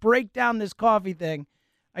to break down this coffee thing.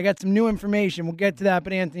 I got some new information. We'll get to that,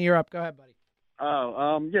 but Anthony, you're up. Go ahead, buddy.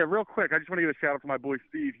 Yeah, real quick. I just want to give a shout out to my boy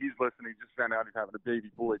Steve. He's listening. Just found out he's having a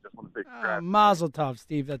baby boy. Just want to say congrats. Mazel tov,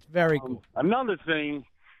 Steve. That's very cool. Another thing,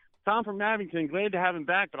 Tom from Abington, glad to have him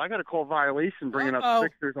back, but I got to call violation bringing up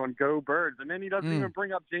Sixers on Go Birds, and then he doesn't even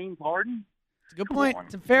bring up James Harden. It's a good point.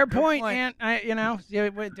 It's a fair point, Ant.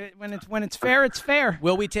 When it's fair, it's fair.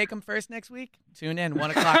 Will we take him first next week? Tune in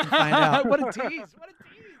 1 o'clock and find out. What a tease! What a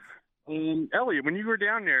tease! Elliot, when you were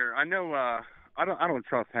down there, I know I don't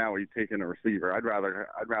trust Howie taking a receiver. I'd rather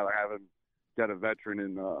have him get a veteran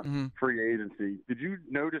in free agency. Did you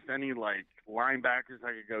notice any like linebackers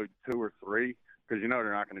that could go 2 or 3? Because you know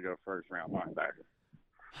they're not going to go first round linebackers.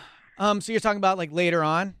 So you're talking about like later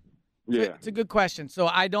on? Yeah. It's a good question. So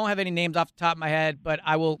I don't have any names off the top of my head, but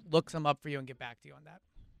I will look some up for you and get back to you on that.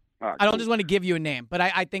 I don't just want to give you a name, but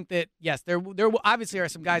I think that, yes, there obviously are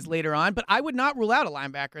some guys later on, but I would not rule out a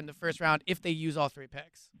linebacker in the first round if they use all 3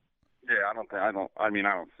 picks. Yeah, I don't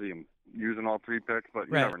see him using all 3 picks, but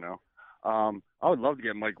you never know. I would love to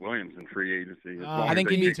get Mike Williams in free agency. I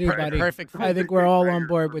think you need to, buddy. Perfect. I think we're all on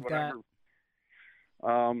board with that.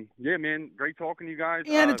 Yeah, man, great talking to you guys.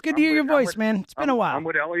 And it's good to hear your voice, man. It's been a while. I'm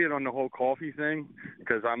with Elliot on the whole coffee thing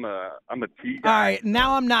because I'm a tea guy. All right,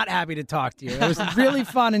 now I'm not happy to talk to you. It was really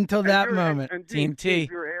fun until that moment. And Team T.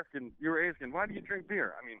 You were asking, why do you drink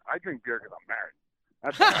beer? I mean, I drink beer because I'm married.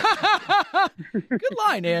 That's what Good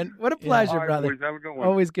line, Ann. What a pleasure, All right, brother. boys, have a good one.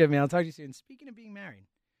 Always good, man. I'll talk to you soon. Speaking of being married,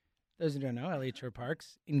 those who don't know, Elliot Shore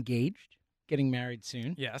Parks engaged, getting married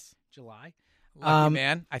soon. Yes. July. Lucky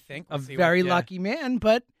man, I think. A very lucky man,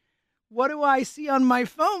 but what do I see on my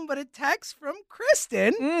phone but a text from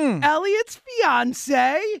Kristen, Elliot's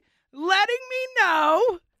fiance, letting me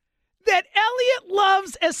know that Elliot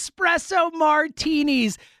loves espresso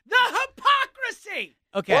martinis. The hypocrisy!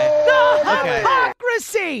 Okay. The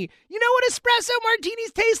hypocrisy! You know what espresso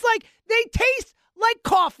martinis taste like? They taste like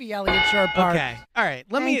coffee, Elliot Shore Parks. Okay. All right.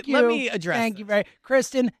 Let me address Thank you very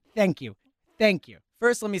Kristen, thank you. Thank you.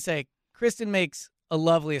 First, let me say, Kristen makes a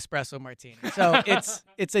lovely espresso martini. So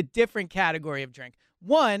it's a different category of drink.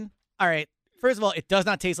 One, all right, first of all, it does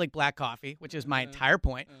not taste like black coffee, which is my entire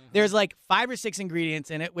point. There's like 5 or 6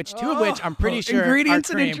 ingredients in it, which 2 of which I'm pretty sure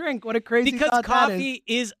ingredients are in cream. a drink. What a crazy Because thought coffee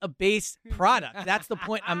is a base product. That's the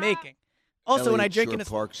point I'm making. Also, when I drink an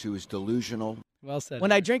Parks, who is delusional. Well said.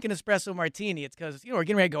 When I drink an espresso martini, it's because we're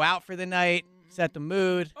getting ready to go out for the night, set the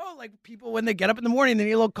mood. Oh, like people when they get up in the morning, they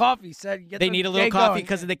need a little coffee. They need a little coffee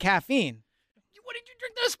because of the caffeine. What did you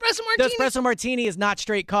drink the espresso martini? The espresso martini is not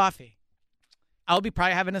straight coffee. I'll be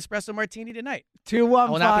probably having an espresso martini tonight.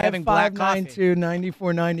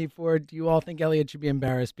 215-592-9494. Do you all think Elliot should be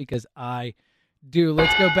embarrassed? Because I do.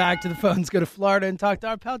 Let's go back to the phones, go to Florida, and talk to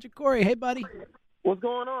our pal Jacory. Hey, buddy. What's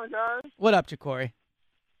going on, guys? What up, Jacory?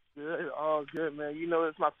 Good. Oh, good, man. You know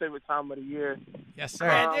it's my favorite time of the year. Yes, sir.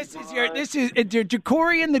 And this is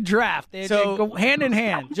Jacory and the draft. They go hand in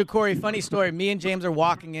hand. Jacory, funny story. Me and James are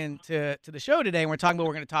walking into the show today, and we're talking about what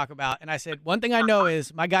we're going to talk about. And I said, one thing I know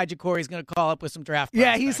is my guy Jacory is going to call up with some draft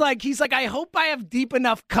Yeah, prospects. he's like, I hope I have deep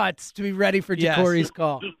enough cuts to be ready for Jacory's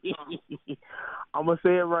call. I'm gonna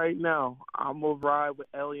say it right now. I'm gonna ride with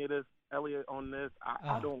Elliot on this.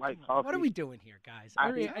 I don't like coffee. What are we doing here, guys?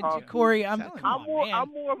 I hate coffee. Corey, I'm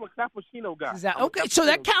more of a cappuccino guy. Okay, so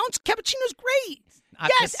that counts. Cappuccino's great.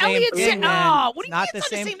 Not yes, the same Elliot thing, said, man. what do you Not mean? the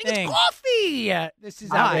It's not same the same thing. thing. It's coffee. This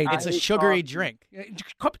is outrageous. It's a sugary drink.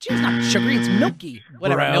 Cappuccino's not sugary. It's milky.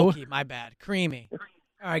 Whatever, bro. milky. My bad. Creamy.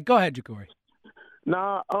 All right, go ahead, Jacory.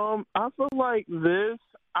 Nah, I feel like this.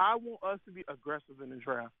 I want us to be aggressive in the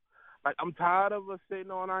draft. Like, I'm tired of us sitting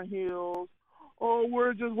on our heels. Oh,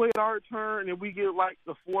 we're just waiting our turn, and we get like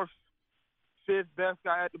the 4th, 5th best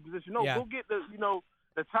guy at the position. No, go get the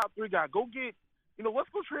top 3 guy. Go get, let's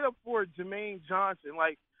go trade up for Jermaine Johnson.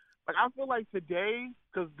 Like I feel like today,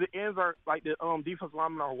 because the ends are like the defensive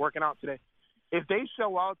linemen are working out today. If they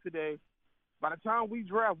show out today, by the time we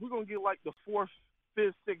draft, we're gonna get like the 4th,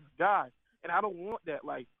 5th, 6th guy, and I don't want that.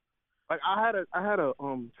 Like I had a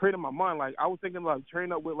trade in my mind. Like I was thinking like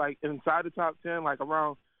trading up with like inside the top 10, like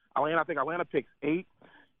around Atlanta. I think Atlanta picks 8.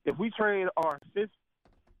 If we trade our fifth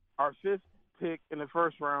pick in the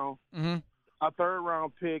first round, our 3rd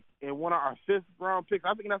round pick, and one of our 5th round picks,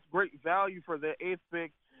 I think that's great value for the 8th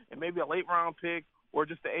pick and maybe a late round pick or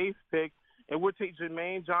just the 8th pick. And we're take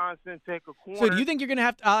Jermaine Johnson, take a corner. So do you think you're going to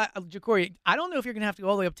have to, Jacory, I don't know if you're going to have to go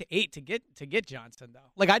all the way up to 8 to get Johnson, though.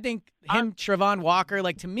 Like, I think him, Travon Walker,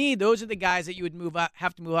 like, to me, those are the guys that you would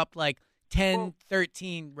have to move up, like, 10,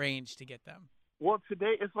 13 range to get them. Well,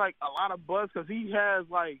 today it's like a lot of buzz because he has,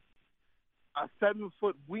 like, a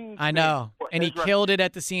 7-foot wingspan. I know. And he killed it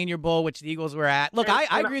at the Senior Bowl, which the Eagles were at. Look,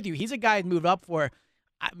 I agree with you. He's a guy I'd move up for.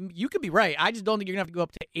 You could be right. I just don't think you're going to have to go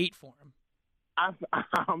up to 8 for him.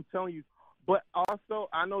 I'm telling you. But also,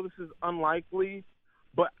 I know this is unlikely,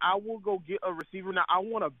 but I will go get a receiver. Now, I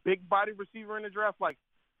want a big-body receiver in the draft. Like,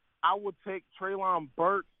 I would take Treylon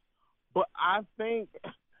Burks, but I think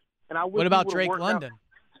 – and I wish What about Drake London?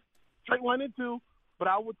 Drake London, too, but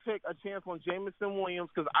I would take a chance on Jameson Williams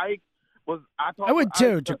because I would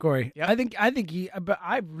too, Jacory. Yep. I think but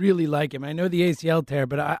I really like him. I know the ACL tear,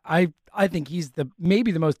 but I think he's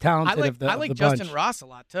maybe the most talented of the bunch. I like Justin Ross a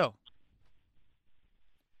lot too.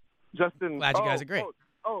 Justin, glad you guys agree.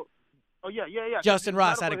 Yeah. Justin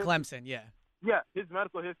Ross out of Clemson, yeah. Yeah, his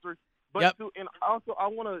medical history. But too, and also I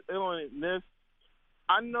want to illustrate this.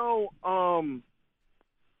 I know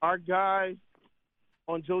our guy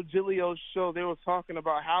on Joe Giglio's show, they were talking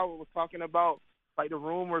about Howard was talking about like the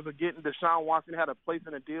rumors of getting Deshaun Watson had a place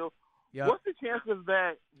in a deal. Yep. What's the chances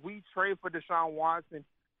that we trade for Deshaun Watson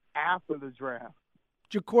after the draft?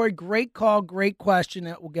 Jacory, great call, great question.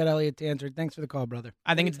 We'll get Elliot to answer it. Thanks for the call, brother.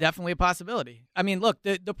 I think it's definitely a possibility. I mean, look,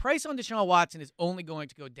 the price on Deshaun Watson is only going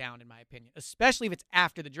to go down, in my opinion, especially if it's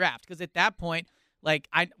after the draft. Because at that point, like,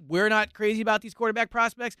 we're not crazy about these quarterback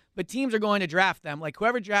prospects, but teams are going to draft them. Like,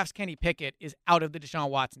 whoever drafts Kenny Pickett is out of the Deshaun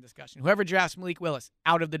Watson discussion. Whoever drafts Malik Willis,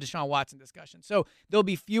 out of the Deshaun Watson discussion. So there'll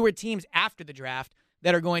be fewer teams after the draft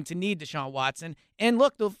that are going to need Deshaun Watson. And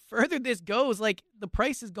look, the further this goes, like, the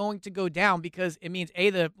price is going to go down because it means,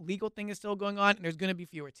 A, the legal thing is still going on, and there's going to be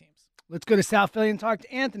fewer teams. Let's go to South Philly and talk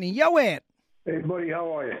to Anthony. Yo, Ant. Hey, buddy,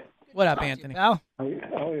 how are you? What up, Anthony? How are you?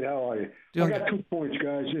 I got 2 points,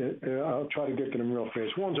 guys. I'll try to get to them real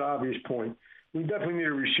fast. One's an obvious point. We definitely need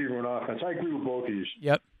a receiver on offense. I agree with both of you.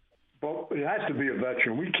 Yep. But it has to be a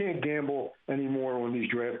veteran. We can't gamble anymore on these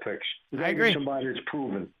draft picks. I agree. Somebody that's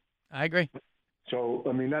proven. I agree. So,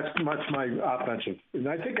 I mean, that's my offensive. And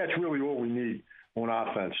I think that's really all we need on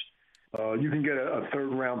offense. You can get a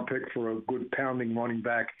third-round pick for a good pounding running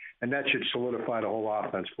back, and that should solidify the whole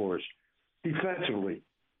offense for us. Defensively,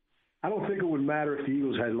 I don't think it would matter if the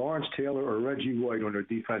Eagles had Lawrence Taylor or Reggie White on their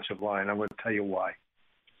defensive line. I'm going to tell you why.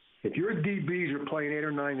 If your DBs are playing 8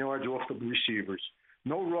 or 9 yards off the receivers,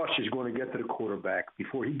 no rush is going to get to the quarterback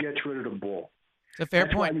before he gets rid of the ball. It's a fair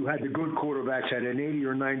That's point. Why you had the good quarterbacks had an 80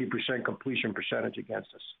 or 90% completion percentage against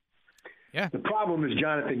us. Yeah. The problem is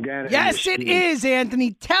Jonathan Gannon. Yes, it is,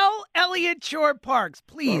 Anthony. Tell Elliot Short Parks,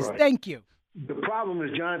 please. Right. Thank you. The problem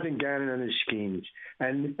is Jonathan Gannon and his schemes.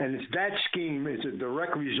 And it's that scheme is a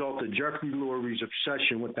direct result of Jeffrey Lurie's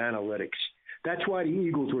obsession with analytics. That's why the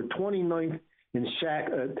Eagles were 29th in sack.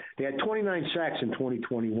 They had 29 sacks in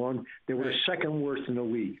 2021. They were the second worst in the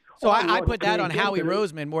league. So I put that on Howie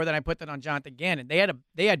Roseman more than I put that on Jonathan Gannon. They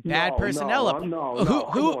had bad personnel up.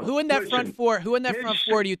 Who in that front four? Who in that front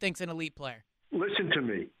four do you think's an elite player? Listen to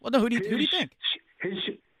me. Well, no. Who do you think?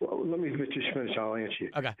 Let me just finish. I'll answer you.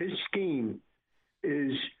 Okay. His scheme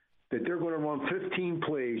is that they're going to run 15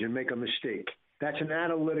 plays and make a mistake. That's an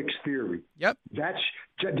analytics theory. Yep. That's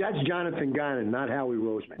Jonathan Gannon, not Howie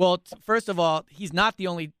Roseman. Well, first of all, he's not the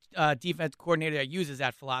only defense coordinator that uses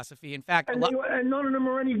that philosophy. In fact, and none of them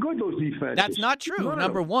are any good, those defenses. That's not true,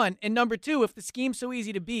 number one. And number two, if the scheme's so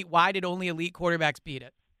easy to beat, why did only elite quarterbacks beat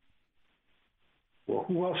it? Well,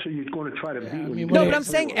 who else are you going to try to beat? No, but I'm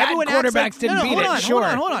saying everyone acts like,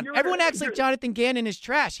 Hold on. You're Everyone acts like Jonathan Gannon is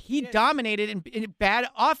trash. He dominated in bad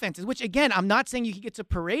offenses, which, again, I'm not saying he gets a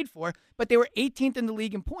parade for, but they were 18th in the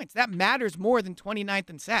league in points. That matters more than 29th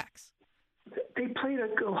in sacks. They played a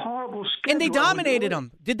horrible schedule. And they dominated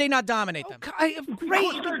them. Did they not dominate them?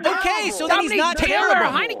 Great. Okay, so then he's not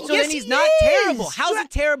terrible. So then he's not terrible. How's it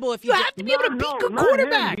terrible if you have to be able to beat good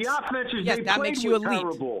quarterbacks? The offenses yes, they that played makes you were elite.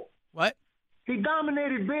 terrible. What? He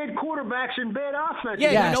dominated bad quarterbacks and bad offenses.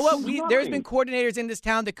 Yeah, you know what? There's been coordinators in this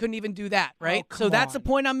town that couldn't even do that, right? So that's the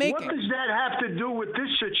point I'm making. What does that have to do with this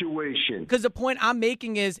situation? Because the point I'm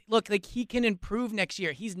making is, look, like he can improve next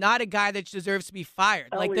year. He's not a guy that deserves to be fired.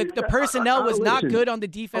 Like the personnel was not good on the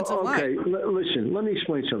defensive line. Okay, listen, let me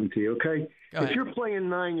explain something to you, okay? Go ahead. If you're playing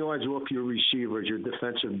 9 yards off your receiver as your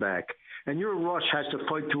defensive back, and your rush has to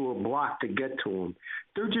fight through a block to get to him,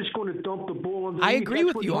 they're just going to dump the ball underneath. I agree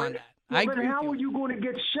with you on that. I but agree. how are you going to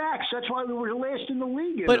get sacks? That's why we were last in the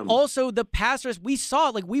league. But also the pass rush, we saw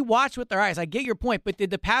it, like we watched with our eyes. I get your point, but did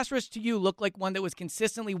the pass rush to you look like one that was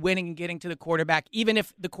consistently winning and getting to the quarterback, even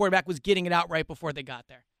if the quarterback was getting it out right before they got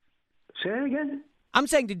there? Say that again? I'm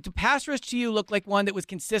saying, did the pass rush to you look like one that was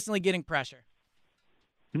consistently getting pressure?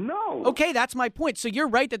 No. Okay, that's my point. So you're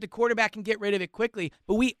right that the quarterback can get rid of it quickly,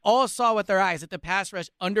 but we all saw with our eyes that the pass rush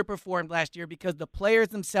underperformed last year because the players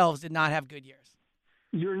themselves did not have good years.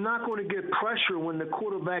 You're not going to get pressure when the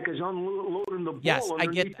quarterback is unloading the ball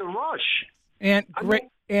underneath the rush. And great.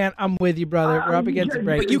 And I'm with you, brother. We're up against the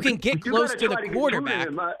break. But you can get close to the quarterback.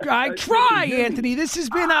 I try, Anthony. This has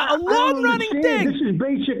been a long-running thing. This is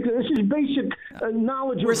basic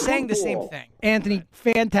knowledge. We're saying the same thing. Anthony,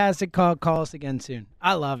 fantastic call. Call us again soon.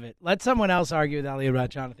 I love it. Let someone else argue with Elliot about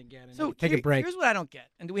Jonathan Gannon. So take a break. Here's what I don't get.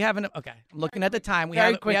 And do we have okay, I'm looking at the time. We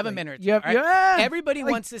Very have a quickly. minute or two. Yep, all right? yeah. Everybody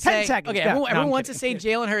Like wants to 10 say seconds. okay, Go. everyone, No, I'm wants to say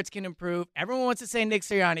kidding. Jalen Hurts can improve. Everyone wants to say Nick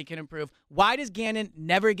Sirianni can improve. Why does Gannon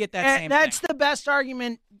never get that same That's thing? the best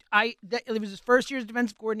argument. It was his first year as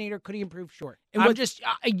defensive coordinator. Could he improve? Sure. And I'm what- just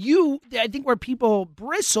I think where people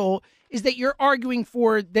bristle is that you're arguing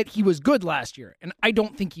for that he was good last year, and I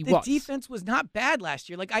don't think he The was. defense was not bad last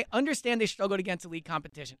year. Like, I understand they struggled against elite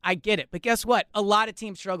competition. I get it. But guess what? A lot of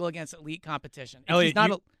teams struggle against elite competition. If he's Elliot,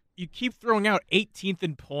 not you keep throwing out 18th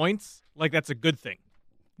in points like that's a good thing.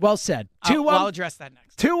 Well said. I'll address that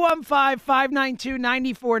next.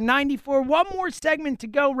 215-592-9494. One more segment to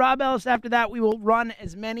go. Rob Ellis, after that, we will run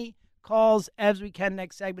as many calls as we can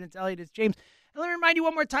next segment. It's Elliot, it's James. And let me remind you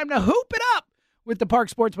one more time to hoop it up with the Park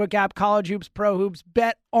Sportsbook app, college hoops, pro hoops.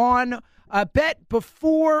 Bet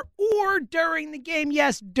before or during the game.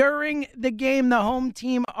 Yes, during the game. The home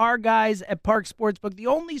team, our guys at Park Sportsbook, the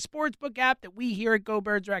only sportsbook app that we here at Go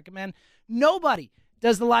Birds recommend. Nobody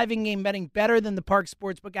does the live in-game betting better than the Park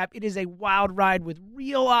Sportsbook app. It is a wild ride with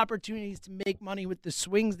real opportunities to make money with the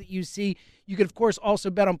swings that you see. You can, of course, also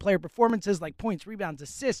bet on player performances like points, rebounds,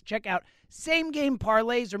 assists. Check out same-game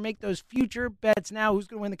parlays or make those future bets now. Who's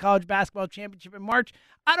going to win the college basketball championship in March?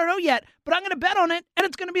 I don't know yet, but I'm going to bet on it, and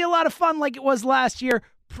it's going to be a lot of fun like it was last year.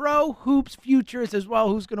 Pro Hoops Futures as well.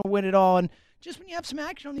 Who's going to win it all? And just when you have some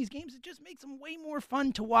action on these games, it just makes them way more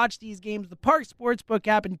fun to watch these games. The Parks Sportsbook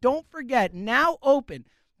app. And don't forget, now open,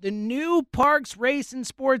 the new Parks Race and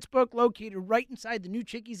Sportsbook located right inside the new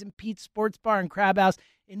Chickies and Pete's Sports Bar and Crab House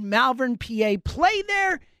in Malvern, PA. Play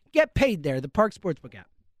there, get paid there. The Parks Sportsbook app.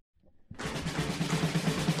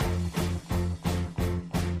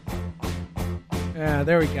 Yeah,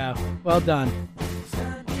 there we go. Well done.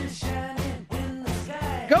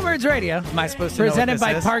 Go Birds Radio. Am I supposed to know what Presented this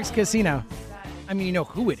by is? Parks Casino. I mean, you know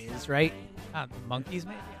who it is, right? The Monkeys,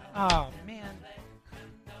 maybe? Oh, man.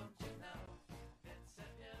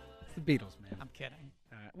 It's the Beatles, man. I'm kidding.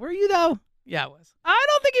 Were you, though? Yeah, it was. I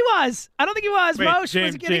don't think he was. Wait, Mosh, was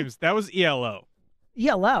James, he getting James, that was ELO.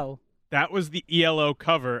 ELO? That was the ELO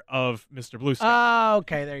cover of Mr. Blue Sky. Oh,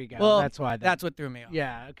 okay. There you go. Well, that's why. that's what threw me off.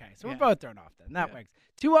 Yeah, okay. So Yeah. we're both thrown off then. That works.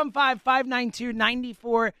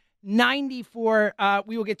 215-592-9494.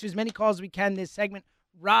 We will get to as many calls as we can this segment.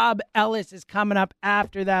 Rob Ellis is coming up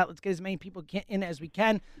after that. Let's get as many people in as we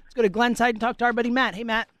can. Let's go to Glenside and talk to our buddy Matt. Hey,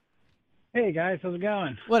 Matt. Hey, guys. How's it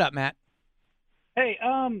going? What up, Matt? Hey,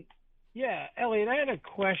 yeah, Elliot, I had a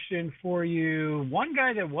question for you. One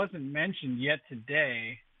guy that wasn't mentioned yet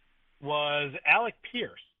today was Alec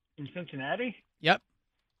Pierce from Cincinnati. Yep.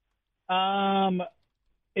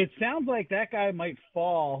 It sounds like that guy might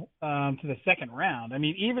fall to the second round. I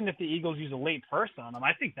mean, even if the Eagles use a late first on him,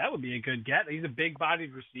 I think that would be a good get. He's a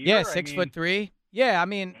big-bodied receiver. Yeah, 6'3". Yeah, I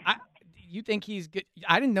mean, you think he's good?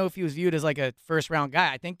 I didn't know if he was viewed as like a first-round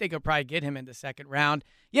guy. I think they could probably get him in the second round.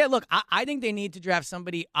 Yeah, look, I think they need to draft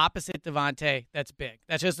somebody opposite Devontae that's big.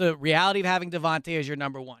 That's just the reality of having Devontae as your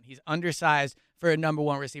number one. He's undersized for a number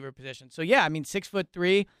one receiver position. So, yeah, I mean,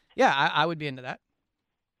 6'3". Yeah, I would be into that.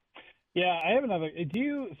 Yeah, I have another.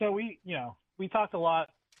 So we talked a lot.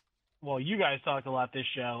 Well, you guys talked a lot this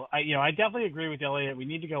show. I definitely agree with Elliot. We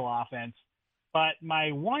need to go offense. But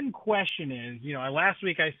my one question is, last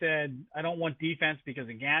week I said I don't want defense because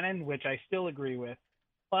of Gannon, which I still agree with.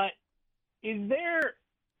 But is there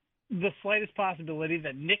the slightest possibility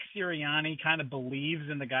that Nick Sirianni kind of believes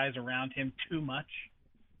in the guys around him too much?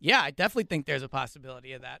 Yeah, I definitely think there's a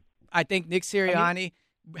possibility of that. I think Nick Sirianni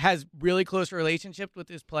has really close relationships with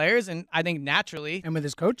his players, and I think naturally, and with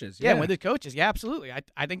his coaches. Yeah, with his coaches. Yeah, absolutely.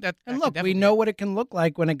 I think that. And look, we know what it can look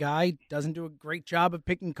like when a guy doesn't do a great job of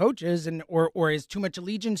picking coaches, and or is too much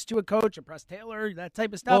allegiance to a coach, a Press Taylor, that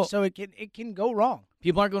type of stuff. Well, so it can go wrong.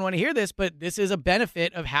 People aren't going to want to hear this, but this is a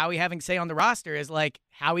benefit of Howie having say on the roster is like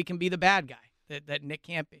how he can be the bad guy that Nick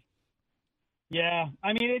can't be. Yeah,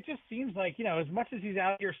 I mean, it just seems like, as much as he's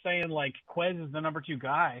out here saying, like, Quez is the number 2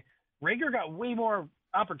 guy, Rager got way more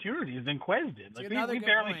opportunities than Quez did. Like, we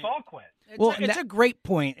barely saw Quez. It's a great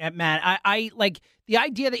point, Matt. I like the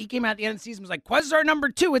idea that he came out at the end of the season was like, Quez is our number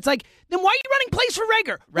 2. It's like, then why are you running plays for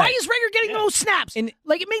Rager? Right. Why is Rager getting those snaps? And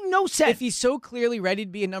like, it made no sense. If he's so clearly ready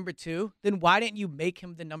to be a number 2, then why didn't you make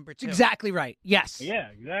him the number 2? Exactly right. Yes. Yeah,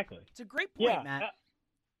 exactly. It's a great point, Matt.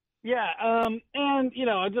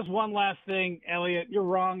 And, just one last thing, Elliot, you're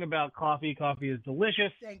wrong about coffee. Coffee is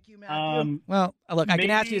delicious. Thank you, Matthew. Well, look, I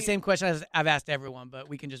can ask you the same question as I've asked everyone, but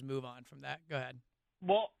we can just move on from that. Go ahead.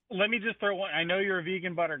 Well, let me just throw one. I know you're a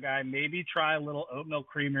vegan butter guy. Maybe try a little oat milk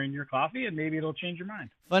creamer in your coffee, and maybe it'll change your mind.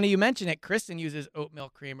 Funny you mention it. Kristen uses oat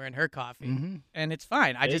milk creamer in her coffee, and it's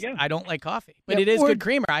fine. I don't like coffee, but it is good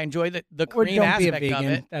creamer. I enjoy the cream aspect of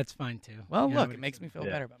it. That's fine, too. Well, look, it makes me feel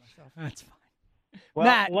better about myself. That's fine. Well,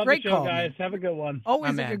 Matt, love great the show, call, guys. man. Have a good one.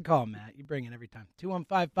 Always a good call, Matt. You bring it every time.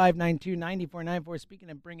 215-592-9494. Speaking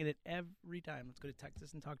of bringing it every time, let's go to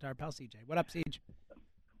Texas and talk to our pal CJ. What up, CJ?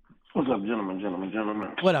 What's up, gentlemen?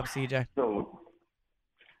 What up, CJ? So,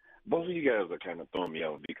 both of you guys are kind of throwing me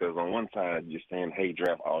off because on one side you're saying, "Hey,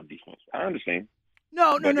 draft all defense." I understand.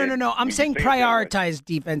 No. I'm saying prioritize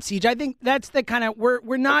defense, CJ. I think that's the kind of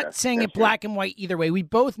we're not saying it black and white either way. We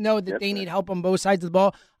both know that they need help on both sides of the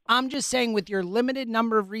ball. I'm just saying with your limited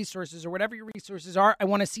number of resources or whatever your resources are, I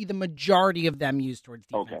want to see the majority of them used towards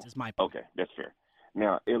defense is my point. Okay, that's fair.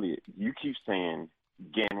 Now, Elliot, you keep saying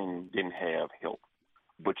Gannon didn't have help,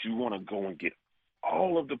 but you want to go and get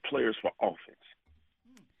all of the players for offense.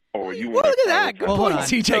 Or you want look at that. Good point,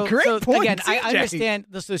 CJ. Great point, Again, CJ. I understand.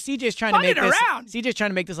 So CJ's trying to make this. around. CJ's trying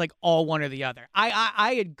to make this like all one or the other.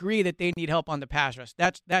 I agree that they need help on the pass rush.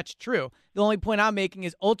 That's true. The only point I'm making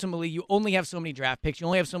is ultimately you only have so many draft picks. You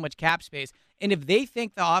only have so much cap space. And if they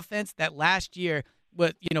think the offense that last year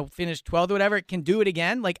finished 12th or whatever can do it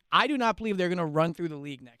again, like I do not believe they're going to run through the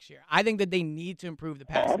league next year. I think that they need to improve the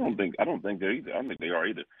pass. I don't think they're either. I don't think they are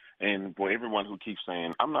either. And for everyone who keeps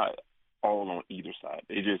saying I'm not all on either side,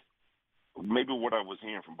 it just maybe what I was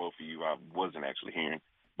hearing from both of you, I wasn't actually hearing.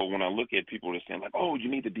 But when I look at people that are saying, like, oh, you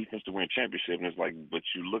need the defense to win a championship, and it's like, but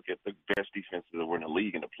you look at the best defenses that were in the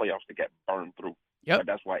league in the playoffs that got burned through. Yep.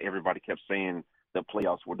 That's why everybody kept saying the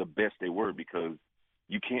playoffs were the best they were, because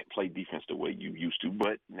you can't play defense the way you used to.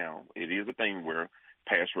 But now it is a thing where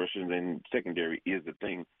pass rushers and secondary is the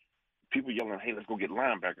thing. People yelling, hey, let's go get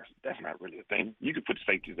linebackers. That's not really a thing. You could put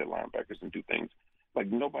safeties at linebackers and do things. Like,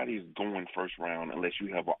 nobody's going first round unless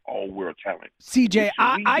you have an all-world talent. CJ,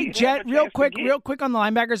 real quick on the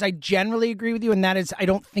linebackers, I generally agree with you, and that is I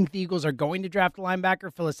don't think the Eagles are going to draft a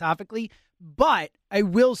linebacker philosophically. But I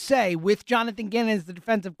will say, with Jonathan Gannon as the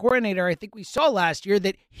defensive coordinator, I think we saw last year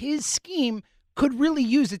that his scheme could really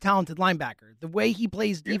use a talented linebacker. The way he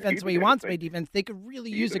plays defense, the way he wants to play defense, they could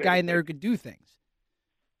really use a guy in there who could do things.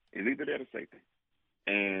 It's either that or safety.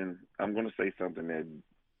 And I'm going to say something that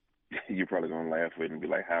you're probably going to laugh with and be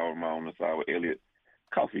like, how am I on the side with Elliot?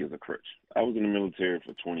 Coffee is a crutch. I was in the military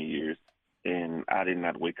for 20 years, and I did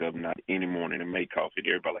not wake up not any morning and make coffee.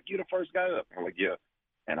 Everybody like, you're the first guy up. I'm like, yeah.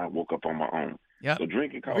 And I woke up on my own. Yep. So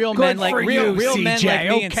drinking coffee. Real men like real men like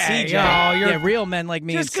me and CJ. Real men like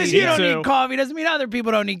me and CJ. Just because you don't need coffee doesn't mean other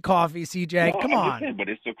people don't need coffee, CJ. No, Come on. Saying, but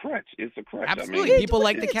it's a crutch. It's a crutch. Absolutely. People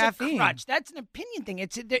like the caffeine. A crutch. That's an opinion thing.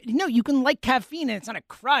 You can like caffeine and it's not a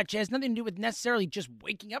crutch. It has nothing to do with necessarily just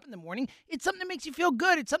waking up in the morning. It's something that makes you feel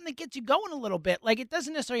good. It's something that gets you going a little bit. Like, it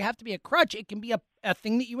doesn't necessarily have to be a crutch. It can be a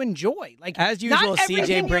thing that you enjoy. Like, as usual,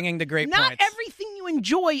 CJ bringing the great points. Not everything you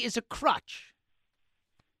enjoy is a crutch.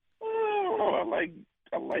 Oh, I like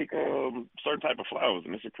certain type of flowers,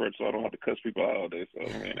 and it's a crutch, so I don't have to cuss people out all day. So,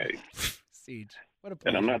 man, hey. Siege. What a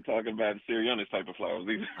pleasure. And I'm not talking about Sirianni's type of flowers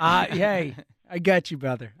either. Hey, I got you,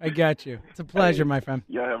 brother. I got you. It's a pleasure, my friend.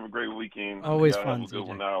 Y'all have a great weekend. Always y'all fun, have a good CJ.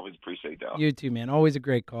 one. I always appreciate y'all. You too, man. Always a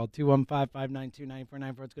great call.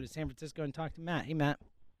 215-592-9494. Let's go to San Francisco and talk to Matt. Hey, Matt.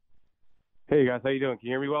 Hey, guys. How you doing? Can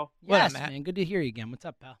you hear me well? Yes, man. Good to hear you again. What's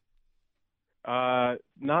up, pal?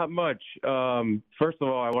 Not much. First of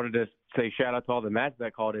all, I wanted to say shout out to all the Matts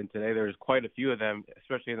that called in today. There's quite a few of them,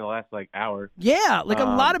 especially in the last hour. Yeah, like a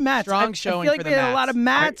lot of Matts. Strong showing I feel like for we the had a lot of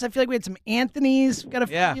Matts. I I feel like we had some Anthony's. It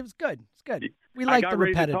was good. It's good. We like the I got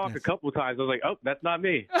ready to repetitiveness. talk a couple of times. I was like, oh, that's not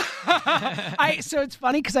me. So it's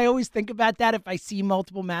funny because I always think about that. If I see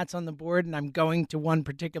multiple Matts on the board and I'm going to one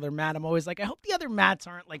particular Matt, I'm always like, I hope the other Matts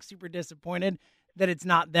aren't like super disappointed that it's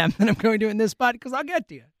not them that I'm going to in this spot, because I'll get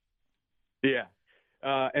to you. Yeah.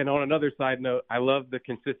 And on another side note, I love the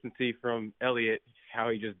consistency from Elliot, how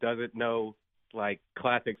he just doesn't know, like,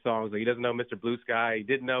 classic songs. Like, he doesn't know Mr. Blue Sky. He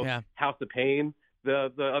didn't know House of Pain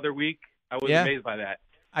the other week. I was amazed by that.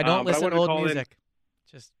 I don't but listen to wanted old call in- music.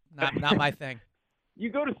 Just not my thing. You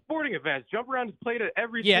go to sporting events. Jump Around is played at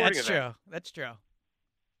every Yeah, sporting that's event. true. That's true.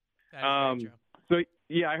 That is very true. So,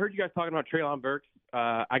 yeah, I heard you guys talking about Treylon Burks.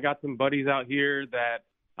 I got some buddies out here that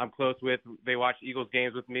I'm close with. They watch Eagles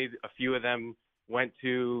games with me. A few of them went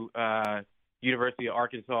to University of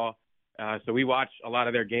Arkansas. So we watch a lot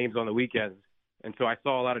of their games on the weekends. And so I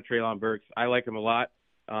saw a lot of Treylon Burks. I like him a lot.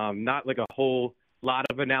 Not like a whole lot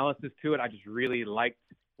of analysis to it. I just really liked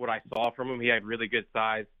what I saw from him. He had really good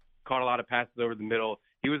size, caught a lot of passes over the middle.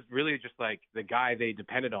 He was really just like the guy they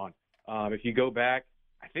depended on. If you go back,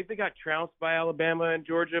 I think they got trounced by Alabama and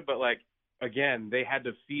Georgia, but like, again, they had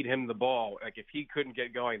to feed him the ball. Like if he couldn't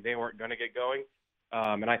get going, they weren't going to get going.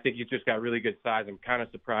 And I think he's just got really good size. I'm kind of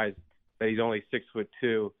surprised that he's only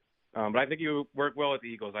 6'2". But I think he would work well with the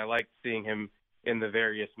Eagles. I like seeing him in the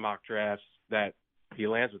various mock drafts that he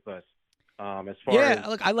lands with us. As far as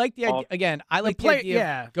look, I like the idea. Again, I like the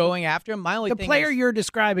idea of going after him. My only The thing player is, you're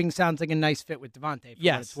describing sounds like a nice fit with Devontae, for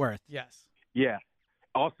what it's worth. Yes. Yeah.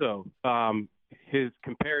 Also, his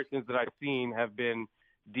comparisons that I've seen have been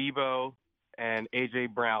Debo and A.J.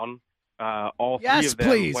 Brown. All three Yes, of them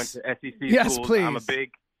please. went to SEC Yes, schools. please.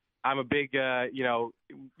 I'm a big,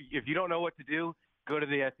 if you don't know what to do, go to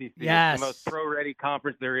the SEC. Yes. It's the most pro-ready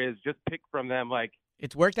conference there is. Just pick from them. Like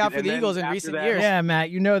it's worked out for and the then Eagles in after recent that- years. Yeah, Matt,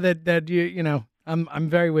 you know that you know I'm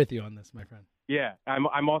very with you on this, my friend. Yeah,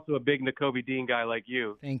 I'm also a big Nakobe Dean guy like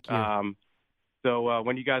you. Thank you. So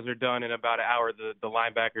when you guys are done in about an hour, the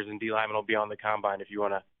linebackers and D linemen will be on the combine if you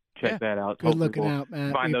want to check that out. Good Hopefully looking we'll out,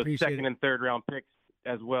 Matt. Find We those appreciate second it. and third round picks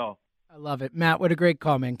as well. I love it, Matt. What a great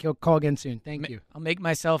call, man. Call again soon. Thank you. I'll make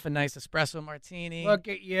myself a nice espresso martini. Look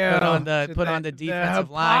at you. Put on the defensive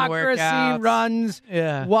line hypocrisy workouts. runs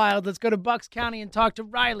Yeah. wild. Let's go to Bucks County and talk to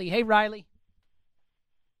Riley. Hey, Riley.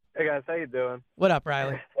 Hey guys, how you doing? What up,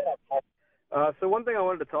 Riley? So one thing I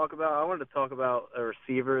wanted to talk about a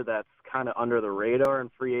receiver that's kind of under the radar in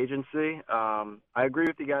free agency. I agree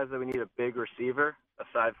with you guys that we need a big receiver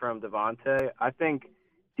aside from Devontae. I think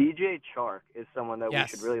DJ Chark is someone that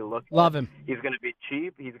Yes. we should really look at. Love him. He's going to be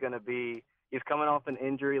cheap. He's coming off an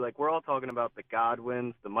injury. Like we're all talking about the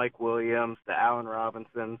Godwins, the Mike Williams, the Allen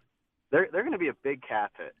Robinsons. They're going to be a big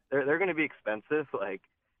cap hit. They're going to be expensive. Like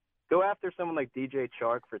go after someone like DJ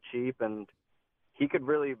Chark for cheap, and he could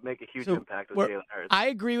really make a huge impact with Jalen Hurts. I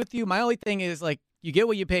agree with you. My only thing is like you get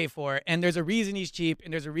what you pay for, and there's a reason he's cheap,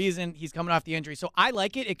 and there's a reason he's coming off the injury. So I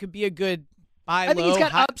like it. It could be a good buy. I think low, he's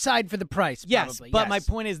got high. upside for the price. Yes, probably. but my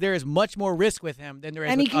point is there is much more risk with him than there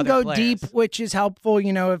is And with he can other go players. deep, which is helpful.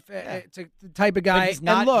 You know, if it's the type of guy. But he's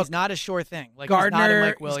not, and look, he's not a sure thing. Like Gardner, he's not a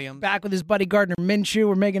Mike he's Williams. back with his buddy Gardner Minshew.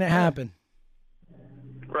 We're making it happen.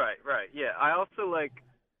 Right. Yeah, I also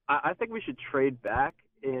I think we should trade back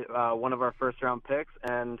in, one of our first-round picks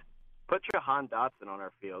and put Jahan Dotson on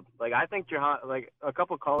our field. Like I think Jahan, like a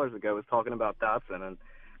couple callers ago, was talking about Dotson, and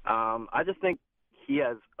I just think he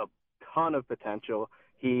has a ton of potential.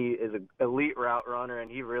 He is an elite route runner,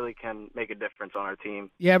 and he really can make a difference on our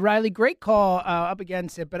team. Yeah, Riley, great call up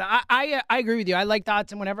against it. But I agree with you. I like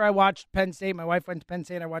Dotson. Whenever I watched Penn State, my wife went to Penn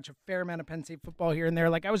State. I watch a fair amount of Penn State football here and there.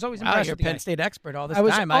 Like I was always Wow, impressed you're with the a Penn guy. State expert all this I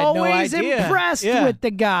was time. I had no always idea. impressed Yeah. with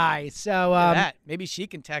the guy. So Look at that. Maybe she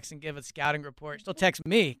can text and give a scouting report. She'll text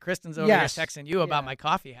me. Kristen's over Yes. here texting you about my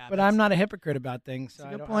coffee habits. But I'm not a hypocrite about things. So That's a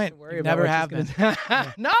I good don't point. Have to worry You about never what have she's been.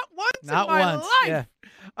 gonna- Not once Not in my once, life. yeah.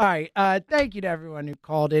 All right. Thank you to everyone who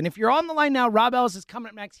called in. If you're on the line now, Rob Ellis is coming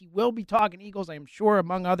up next. He will be talking Eagles, I am sure,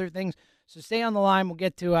 among other things. So stay on the line. We'll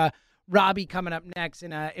get to Robbie coming up next.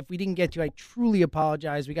 And if we didn't get to, I truly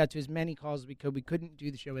apologize. We got to as many calls as we could. We couldn't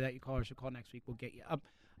do the show without you callers, so call next week. We'll get you up.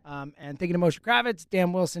 And thank you to Moshe Kravitz,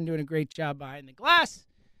 Dan Wilson doing a great job behind the glass.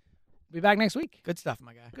 We'll be back next week. Good stuff,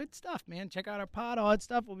 my guy. Good stuff, man. Check out our pod, all that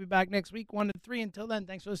stuff. We'll be back next week, 1 to 3. Until then,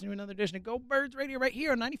 thanks for listening to another edition of Go Birds Radio right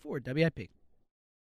here on 94 WIP.